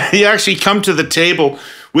TV. Yeah. You actually come to the table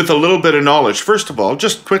with a little bit of knowledge. First of all,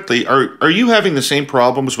 just quickly, are you having the same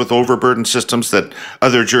problems with overburdened systems that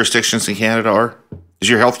other jurisdictions in Canada are? Is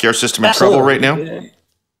your healthcare system in trouble right now?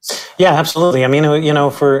 Yeah, absolutely. I mean,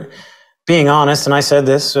 for being honest, and I said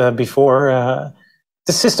this before,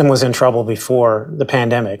 the system was in trouble before the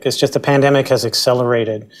pandemic. It's just the pandemic has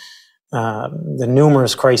accelerated the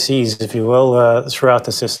numerous crises, if you will, throughout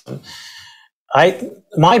the system.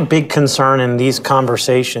 My big concern in these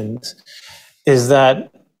conversations is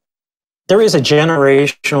that there is a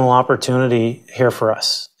generational opportunity here for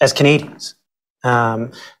us as Canadians to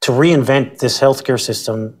reinvent this healthcare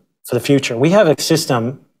system for the future. We have a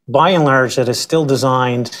system, by and large, that is still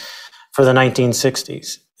designed for the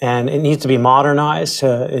 1960s, and it needs to be modernized.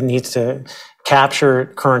 It needs to capture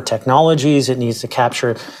current technologies. It needs to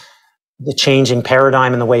capture the changing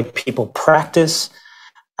paradigm in the way people practice,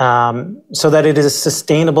 so that it is a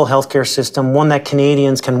sustainable healthcare system, one that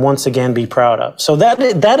Canadians can once again be proud of. So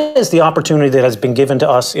that is the opportunity that has been given to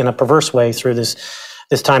us in a perverse way through this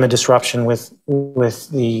time of disruption with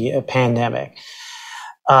the pandemic.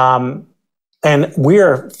 And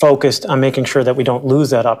we're focused on making sure that we don't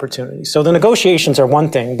lose that opportunity. So the negotiations are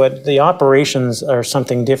one thing, but the operations are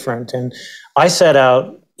something different. And I set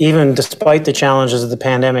out, even despite the challenges of the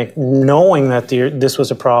pandemic, knowing that this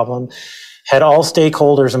was a problem, had all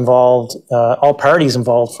stakeholders involved, all parties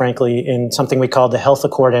involved, frankly, in something we called the Health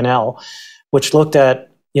Accord NL, which looked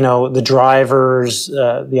at, the drivers,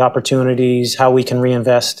 the opportunities, how we can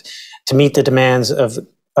reinvest to meet the demands of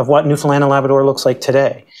what Newfoundland and Labrador looks like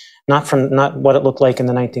today. Not what it looked like in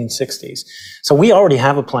the 1960s. So we already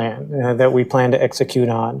have a plan that we plan to execute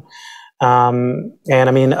on. And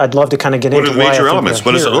I mean, I'd love to kind of get into what are the major elements.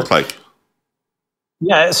 What does it look like?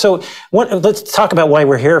 Yeah. So let's talk about why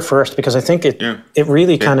we're here first, because I think it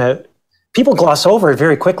really kind of, people gloss over it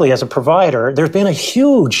very quickly as a provider. There's been a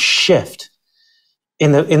huge shift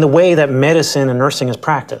in the way that medicine and nursing is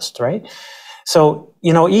practiced, right? So,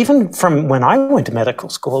 even from when I went to medical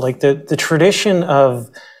school, like the tradition of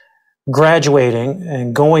graduating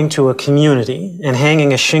and going to a community and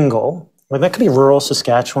hanging a shingle, well, that could be rural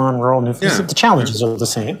Saskatchewan, rural Newfoundland, the challenges are the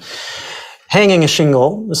same. Hanging a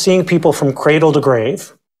shingle, seeing people from cradle to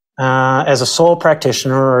grave as a sole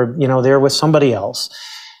practitioner, or, there with somebody else.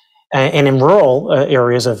 And in rural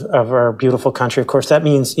areas of our beautiful country, of course, that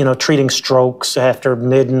means, treating strokes after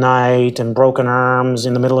midnight and broken arms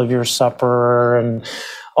in the middle of your supper and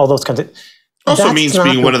all those kinds of things. Also means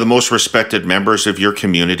being one of the most respected members of your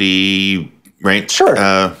community, right? Sure.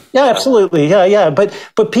 Yeah, absolutely. Yeah.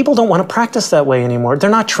 But people don't want to practice that way anymore. They're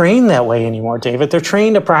not trained that way anymore, David. They're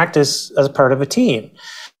trained to practice as part of a team.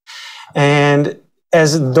 And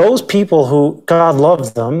as those people who, God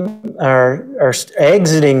loves them, are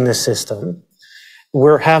exiting the system,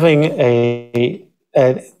 we're having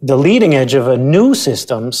the leading edge of a new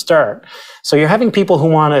system start. So you're having people who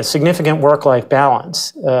want a significant work-life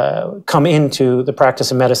balance come into the practice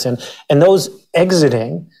of medicine, and those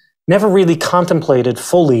exiting never really contemplated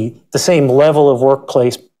fully the same level of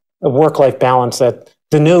work-life balance that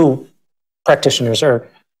the new practitioners are,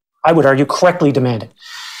 I would argue, correctly demanding.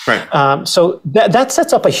 Right. So that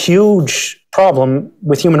sets up a huge problem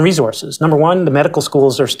with human resources. Number one, the medical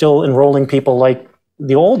schools are still enrolling people like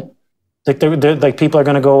the old. Like people are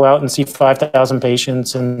going to go out and see 5,000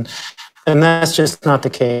 patients, and that's just not the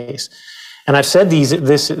case. And I've said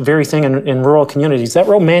this very thing in rural communities. That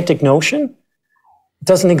romantic notion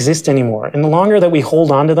doesn't exist anymore. And the longer that we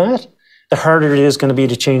hold on to that, the harder it is going to be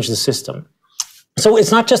to change the system. So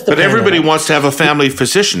it's not just the pandemic. Everybody wants to have a family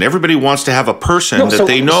physician. Everybody wants to have a person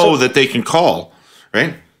that they can call,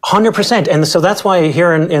 right? 100%. And so that's why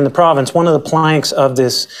here in the province, one of the planks of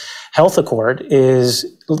this health accord is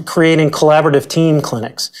creating collaborative team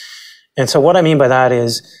clinics. And so what I mean by that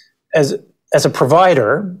is, as a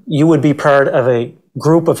provider, you would be part of a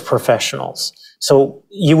group of professionals. So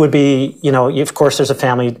you would be, of course, there's a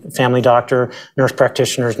family doctor, nurse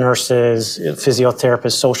practitioners, nurses,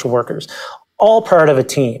 physiotherapists, social workers, all part of a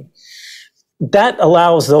team. That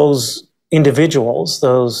allows those individuals,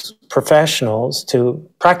 those professionals, to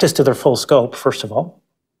practice to their full scope, first of all.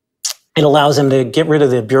 It allows them to get rid of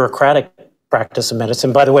the bureaucratic practice of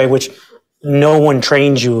medicine, by the way, which no one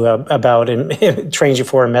trains you about and trains you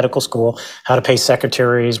for in medical school, how to pay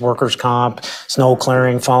secretaries, workers' comp, snow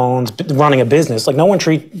clearing, phones, running a business. Like, no one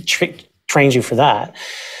trains you for that.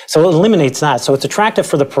 So it eliminates that. So it's attractive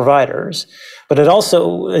for the providers, but it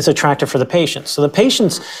also is attractive for the patients. So the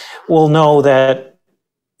patients will know that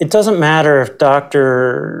it doesn't matter if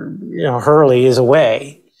Dr. Herle is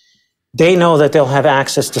away. They know that they'll have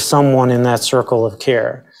access to someone in that circle of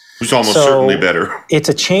care. Who's almost certainly better. It's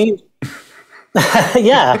a change.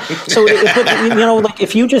 Yeah. So, like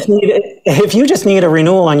if you just need a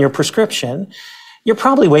renewal on your prescription, you're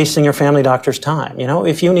probably wasting your family doctor's time.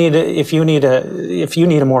 If you need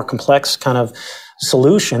a more complex kind of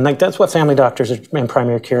solution, like that's what family doctors and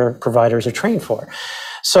primary care providers are trained for.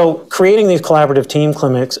 So creating these collaborative team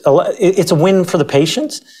clinics, it's a win for the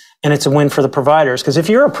patients and it's a win for the providers. Because if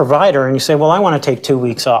you're a provider and you say, well, I want to take 2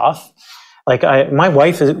 weeks off, like my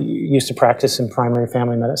wife used to practice in primary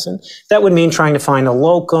family medicine. That would mean trying to find a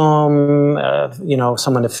locum,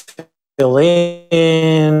 someone to fill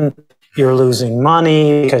in. You're losing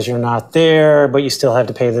money because you're not there, but you still have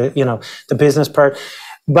to pay the business part.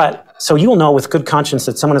 But so you'll know with good conscience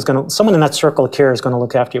that someone in that circle of care is going to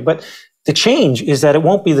look after you. But the change is that it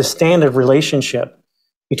won't be the standard relationship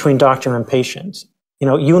between doctor and patient.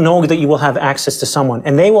 You know that you will have access to someone,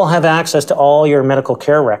 and they will have access to all your medical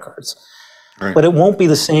care records. Right. But it won't be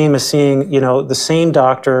the same as seeing, the same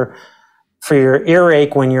doctor for your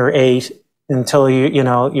earache when you're 8 until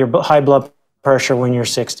your high blood pressure when you're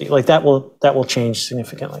 60. Like that will change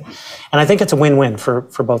significantly. And I think it's a win-win for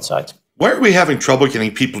both sides. Why are we having trouble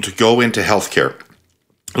getting people to go into healthcare?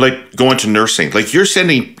 Like go into nursing? Like you're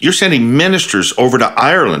sending ministers over to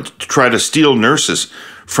Ireland to try to steal nurses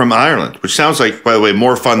from Ireland, which sounds like, by the way,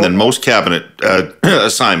 more fun than most cabinet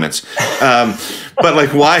assignments. But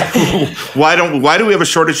like, why do we have a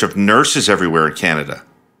shortage of nurses everywhere in Canada?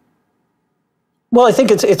 Well, I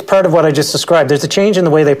think it's part of what I just described. There's a change in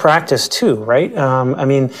the way they practice too, right?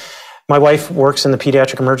 My wife works in the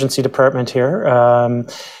pediatric emergency department here.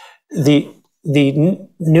 The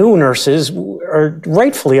new nurses are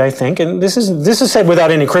rightfully, I think, and this is said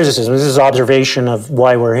without any criticism. This is observation of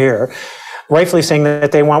why we're here. Rightfully saying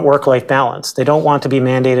that they want work-life balance. They don't want to be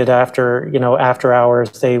mandated after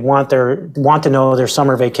hours. They want to know their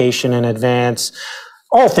summer vacation in advance.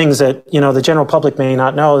 All things that, the general public may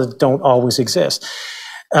not know don't always exist.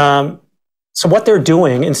 So what they're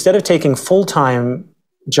doing, instead of taking full-time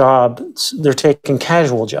jobs, they're taking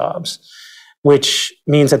casual jobs, which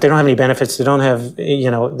means that they don't have any benefits. They don't have,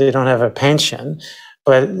 they don't have a pension,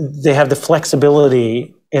 but they have the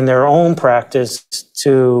flexibility in their own practice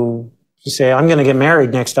to say, I'm going to get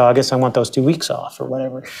married next August. I want those 2 weeks off or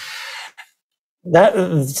whatever.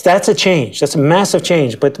 That's a change. That's a massive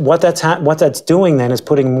change. But what that's doing then is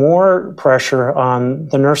putting more pressure on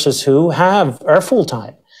the nurses who are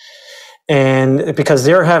full-time. And because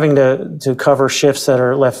they're having to cover shifts that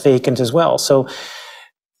are left vacant as well. So,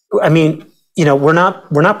 we're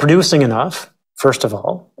not producing enough. First of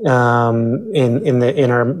all, in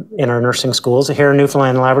our nursing schools here in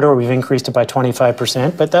Newfoundland and Labrador, we've increased it by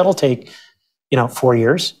 25%, but that'll take 4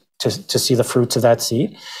 years to see the fruits of that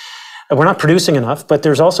seed. We're not producing enough, but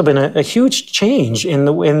there's also been a huge change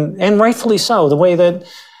and rightfully so, the way that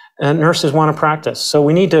nurses want to practice. So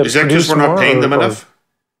we need to. Is that because we're not paying them enough?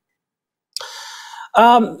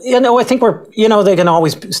 I think they can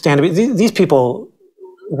always stand. These people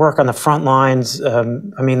work on the front lines.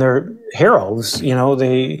 They're heroes.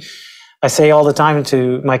 I say all the time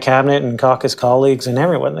to my cabinet and caucus colleagues and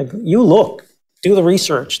everyone, like, do the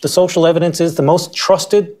research. The social evidence is the most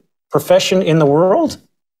trusted profession in the world.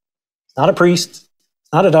 Not a priest,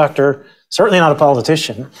 not a doctor, certainly not a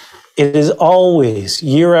politician. It is always,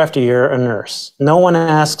 year after year, a nurse. No one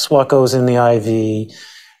asks what goes in the IV.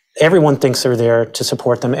 Everyone thinks they're there to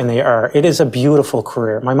support them, and they are. It is a beautiful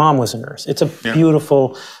career. My mom was a nurse. It's a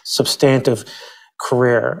beautiful, substantive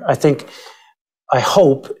career. I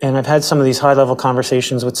hope, and I've had some of these high-level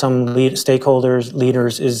conversations with some stakeholders,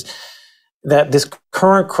 leaders, is that this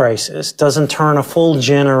current crisis doesn't turn a full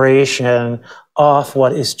generation off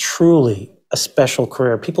what is truly a special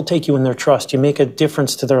career. People take you in their trust. You make a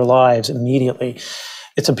difference to their lives immediately.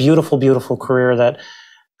 It's a beautiful, beautiful career that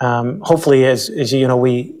hopefully, as you know,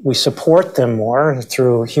 we support them more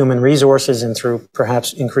through human resources and through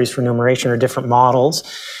perhaps increased remuneration or different models.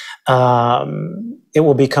 It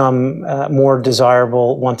will become more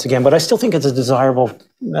desirable once again. But I still think it's a desirable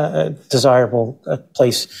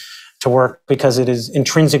place to work because it is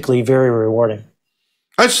intrinsically very rewarding.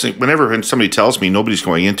 I just think whenever somebody tells me nobody's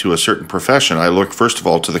going into a certain profession, I look first of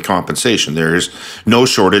all to the compensation. There is no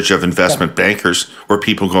shortage of investment bankers or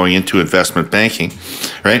people going into investment banking,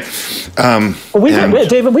 right?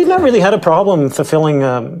 David, we've not really had a problem fulfilling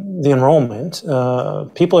the enrollment.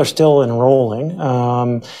 People are still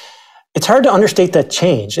enrolling. It's hard to understate that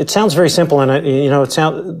change. It sounds very simple, and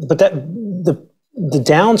but the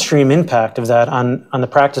downstream impact of that on the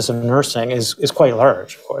practice of nursing is quite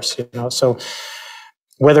large, of course. So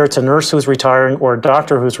whether it's a nurse who's retiring or a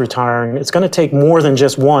doctor who's retiring, it's going to take more than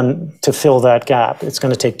just one to fill that gap. It's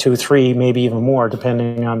going to take 2, 3, maybe even more,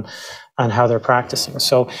 depending on how they're practicing.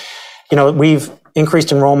 So, we've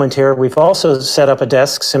increased enrollment here. We've also set up a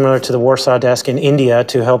desk similar to the Warsaw desk in India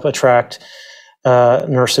to help attract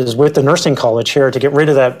nurses with the nursing college here to get rid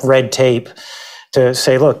of that red tape, to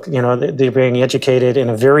say, look, they're being educated in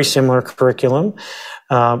a very similar curriculum.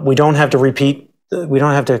 We don't have to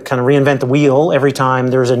kind of reinvent the wheel every time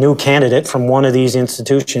there's a new candidate from one of these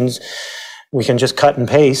institutions. We can just cut and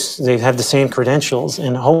paste. They have the same credentials,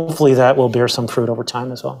 and hopefully that will bear some fruit over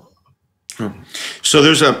time as well. So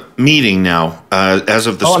there's a meeting now, as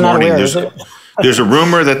of this morning. There's a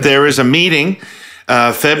rumor that there is a meeting,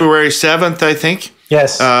 February 7th, I think.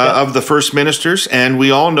 Yes. Of the First Ministers, and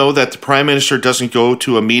we all know that the Prime Minister doesn't go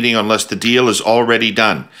to a meeting unless the deal is already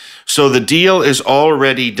done. So the deal is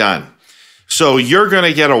already done. So you're going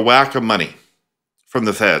to get a whack of money from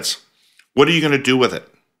the feds. What are you going to do with it?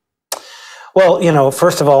 Well,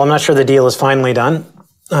 first of all, I'm not sure the deal is finally done.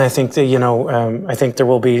 I think that, I think there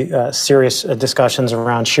will be serious discussions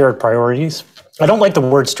around shared priorities. I don't like the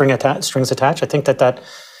word strings attached. I think that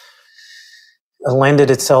lended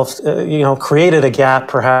itself, created a gap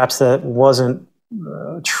perhaps that wasn't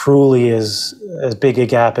truly as big a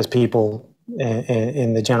gap as people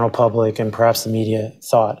in the general public and perhaps the media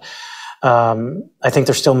thought. I think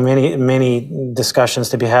there's still many discussions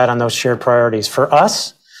to be had on those shared priorities. For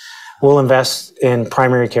us, we'll invest in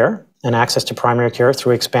primary care and access to primary care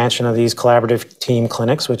through expansion of these collaborative team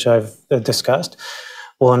clinics, which I've discussed.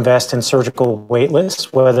 We'll invest in surgical wait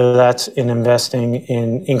lists, whether that's in investing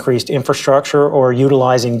in increased infrastructure or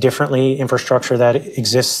utilizing differently infrastructure that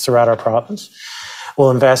exists throughout our province.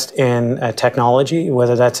 We'll invest in technology,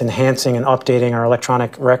 whether that's enhancing and updating our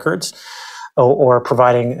electronic records or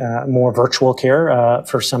providing more virtual care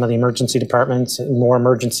for some of the emergency departments, more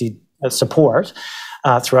emergency support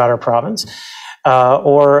throughout our province,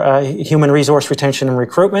 or human resource retention and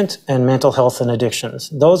recruitment, and mental health and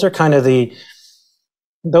addictions. Those are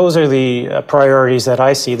the priorities that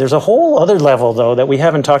I see. There's a whole other level, though, that we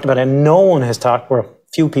haven't talked about and no one has talked, or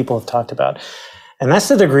few people have talked about. And that's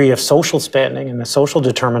the degree of social spending and the social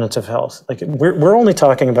determinants of health. Like we're only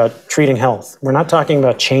talking about treating health. We're not talking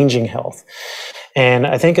about changing health. And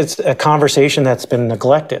I think it's a conversation that's been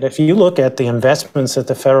neglected. If you look at the investments that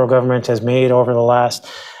the federal government has made over the last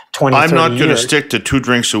 20, 30 years. I'm not going to stick to 2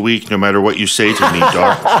 drinks a week, no matter what you say to me,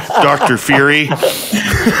 Dr. Furey.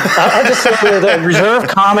 I'll just say the reserve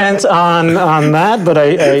comment on that, but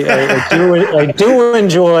I do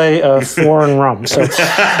enjoy foreign rum. So,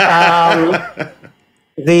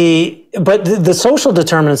 the social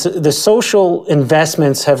determinants, the social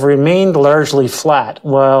investments have remained largely flat,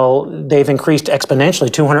 while they've increased exponentially,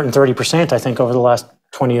 230%, I think, over the last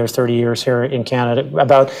 20 or 30 years here in Canada,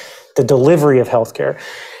 about the delivery of healthcare.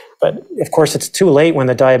 But of course, it's too late when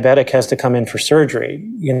the diabetic has to come in for surgery.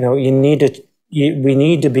 We need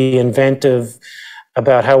to be inventive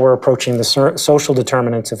about how we're approaching the social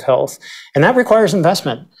determinants of health, and that requires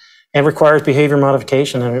investment. It requires behavior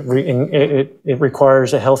modification, and it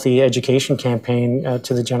requires a healthy education campaign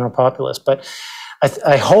to the general populace. But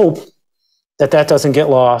I hope that doesn't get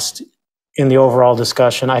lost in the overall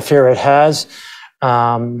discussion. I fear it has.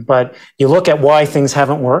 But you look at why things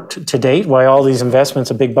haven't worked to date, why all these investments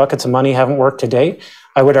of big buckets of money haven't worked to date.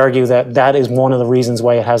 I would argue that is one of the reasons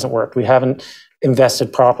why it hasn't worked. We haven't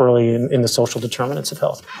invested properly in the social determinants of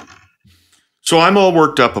health. So I'm all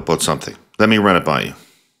worked up about something. Let me run it by you.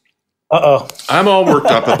 Uh-oh. I'm all worked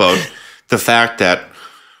up about the fact that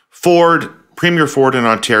Premier Ford in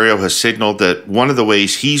Ontario has signaled that one of the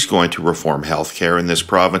ways he's going to reform healthcare in this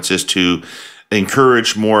province is to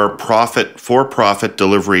encourage more for-profit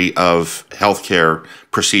delivery of healthcare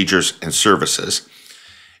procedures and services.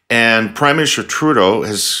 And Prime Minister Trudeau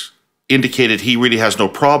has indicated he really has no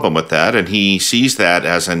problem with that, and he sees that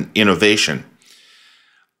as an innovation.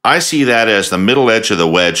 I see that as the middle edge of the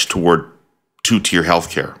wedge toward two-tier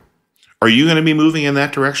healthcare. Are you going to be moving in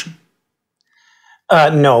that direction?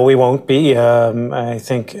 No, we won't be. I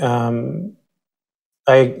think I'm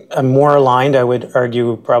more aligned, I would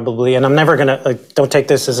argue, probably. And I'm never going to, don't take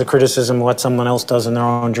this as a criticism of what someone else does in their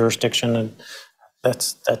own jurisdiction. And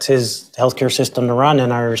that's his healthcare system to run,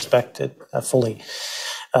 and I respect it fully.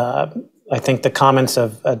 I think the comments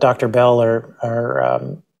of Dr. Bell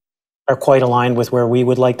are quite aligned with where we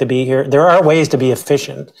would like to be here. There are ways to be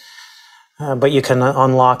efficient, but you can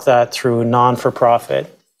unlock that through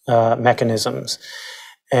non-for-profit mechanisms.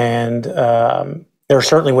 And there are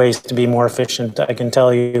certainly ways to be more efficient. I can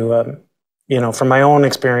tell you, from my own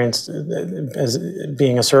experience as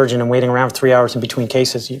being a surgeon and waiting around for 3 hours in between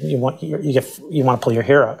cases, you want to pull your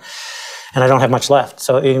hair out, and I don't have much left.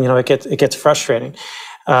 So it gets frustrating.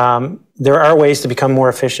 There are ways to become more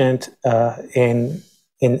efficient in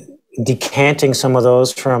decanting some of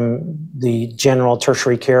those from the general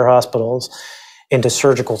tertiary care hospitals into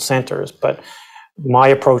surgical centers, but my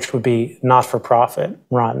approach would be not-for-profit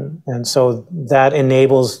run. And so that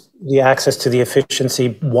enables the access to the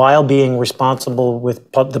efficiency while being responsible with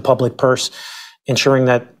the public purse, ensuring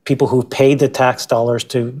that people who paid the tax dollars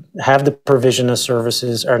to have the provision of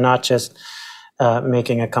services are not just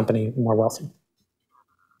making a company more wealthy.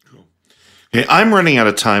 Okay, I'm running out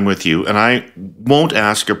of time with you, and I won't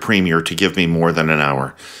ask a premier to give me more than an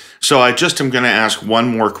hour. So I just am going to ask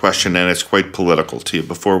one more question, and it's quite political to you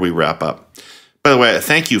before we wrap up. By the way,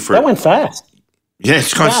 thank you for... That went fast. Yeah,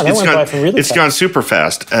 it's gone super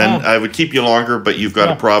fast, and I would keep you longer, but you've got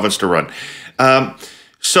a province to run.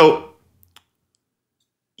 So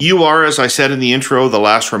you are, as I said in the intro, the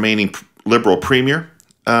last remaining Liberal premier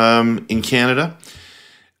in Canada.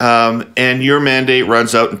 And your mandate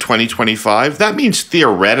runs out in 2025. That means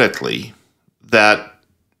theoretically that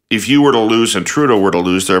if you were to lose and Trudeau were to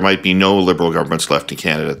lose, there might be no Liberal governments left in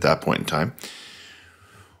Canada at that point in time.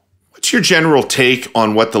 What's your general take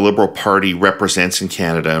on what the Liberal Party represents in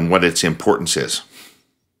Canada and what its importance is?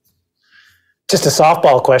 Just a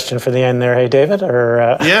softball question for the end there, hey, David?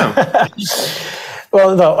 Or yeah.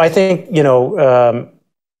 Well, no, I think,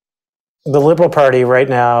 the Liberal Party right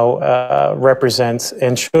now represents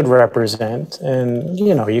and should represent, and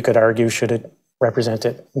you could argue should it represent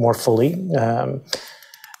it more fully,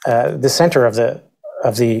 the center of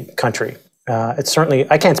the country. It's certainly,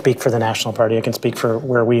 I can't speak for the National Party. I can speak for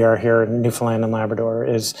where we are here in Newfoundland and Labrador.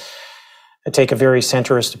 Is take a very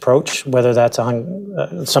centrist approach, whether that's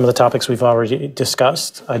on some of the topics we've already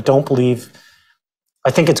discussed. I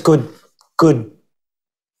think it's good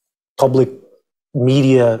public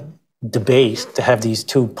media debate to have these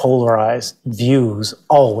two polarized views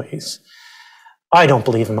always. I don't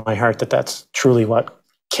believe in my heart that that's truly what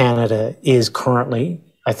Canada is currently.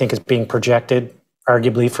 I think it's being projected,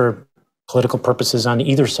 arguably for political purposes, on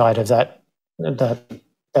either side of that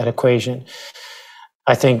equation.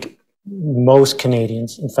 I think most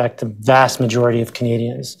Canadians, in fact, the vast majority of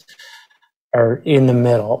Canadians, are in the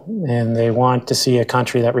middle, and they want to see a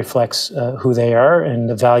country that reflects who they are and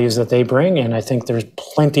the values that they bring. And I think there's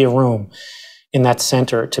plenty of room in that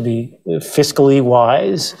center to be fiscally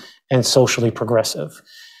wise and socially progressive.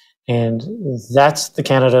 And that's the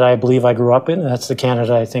Canada I believe I grew up in. That's the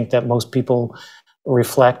Canada I think that most people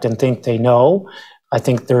reflect and think they know. I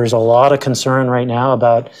think there's a lot of concern right now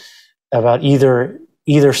about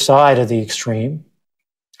either side of the extreme,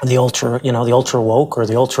 the ultra woke or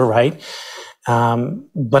the ultra right.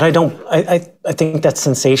 But I think that's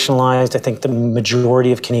sensationalized. I think the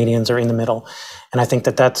majority of Canadians are in the middle. And I think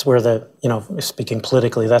that that's where speaking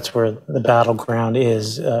politically, that's where the battleground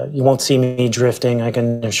is. You won't see me drifting, I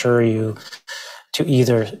can assure you, to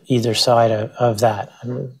either side of that.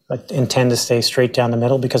 I intend to stay straight down the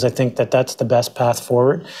middle because I think that that's the best path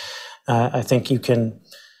forward. I think you can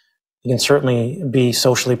certainly be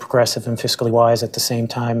socially progressive and fiscally wise at the same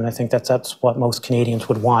time. And I think that's what most Canadians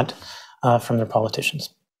would want from their politicians.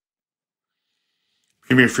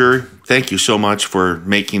 Premier Furey, thank you so much for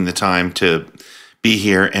making the time to be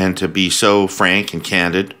here and to be so frank and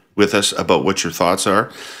candid with us about what your thoughts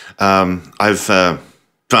are. I've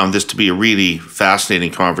found this to be a really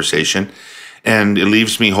fascinating conversation, and it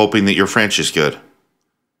leaves me hoping that your French is good.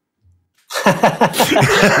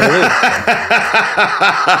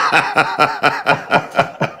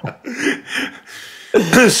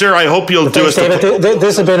 Sir, I hope you'll do us. David,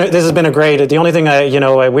 this has been a great. The only thing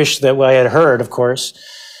I wish that I had heard, of course,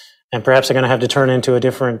 and perhaps I'm going to have to turn into a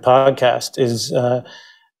different podcast, is to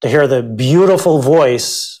hear the beautiful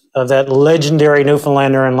voice that legendary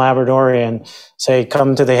Newfoundlander and Labradorian say,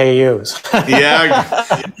 "Come to the Hayus."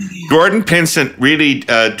 Yeah, Gordon Pinsent really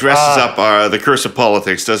dresses up the curse of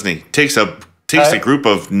politics, doesn't he? Takes a group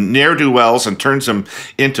of ne'er-do-wells and turns them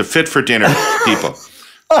into fit-for-dinner people.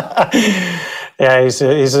 Yeah, he's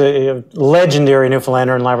a legendary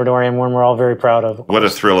Newfoundlander and Labradorian, one we're all very proud of. What a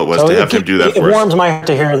thrill it was to have him do that for us. It warms my heart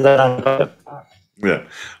to hear that. Yeah,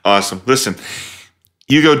 awesome. Listen,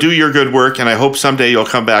 you go do your good work, and I hope someday you'll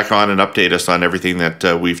come back on and update us on everything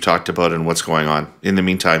that we've talked about and what's going on. In the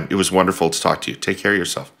meantime, it was wonderful to talk to you. Take care of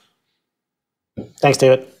yourself. Thanks,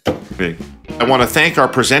 David. Okay. I want to thank our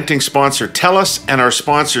presenting sponsor, TELUS, and our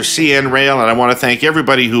sponsor, CN Rail, and I want to thank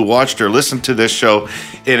everybody who watched or listened to this show.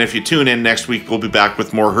 And if you tune in next week, we'll be back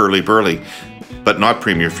with more Herle Burly, but not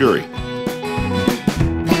Premier Furey.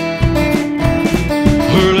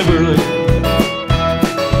 Herle Burly.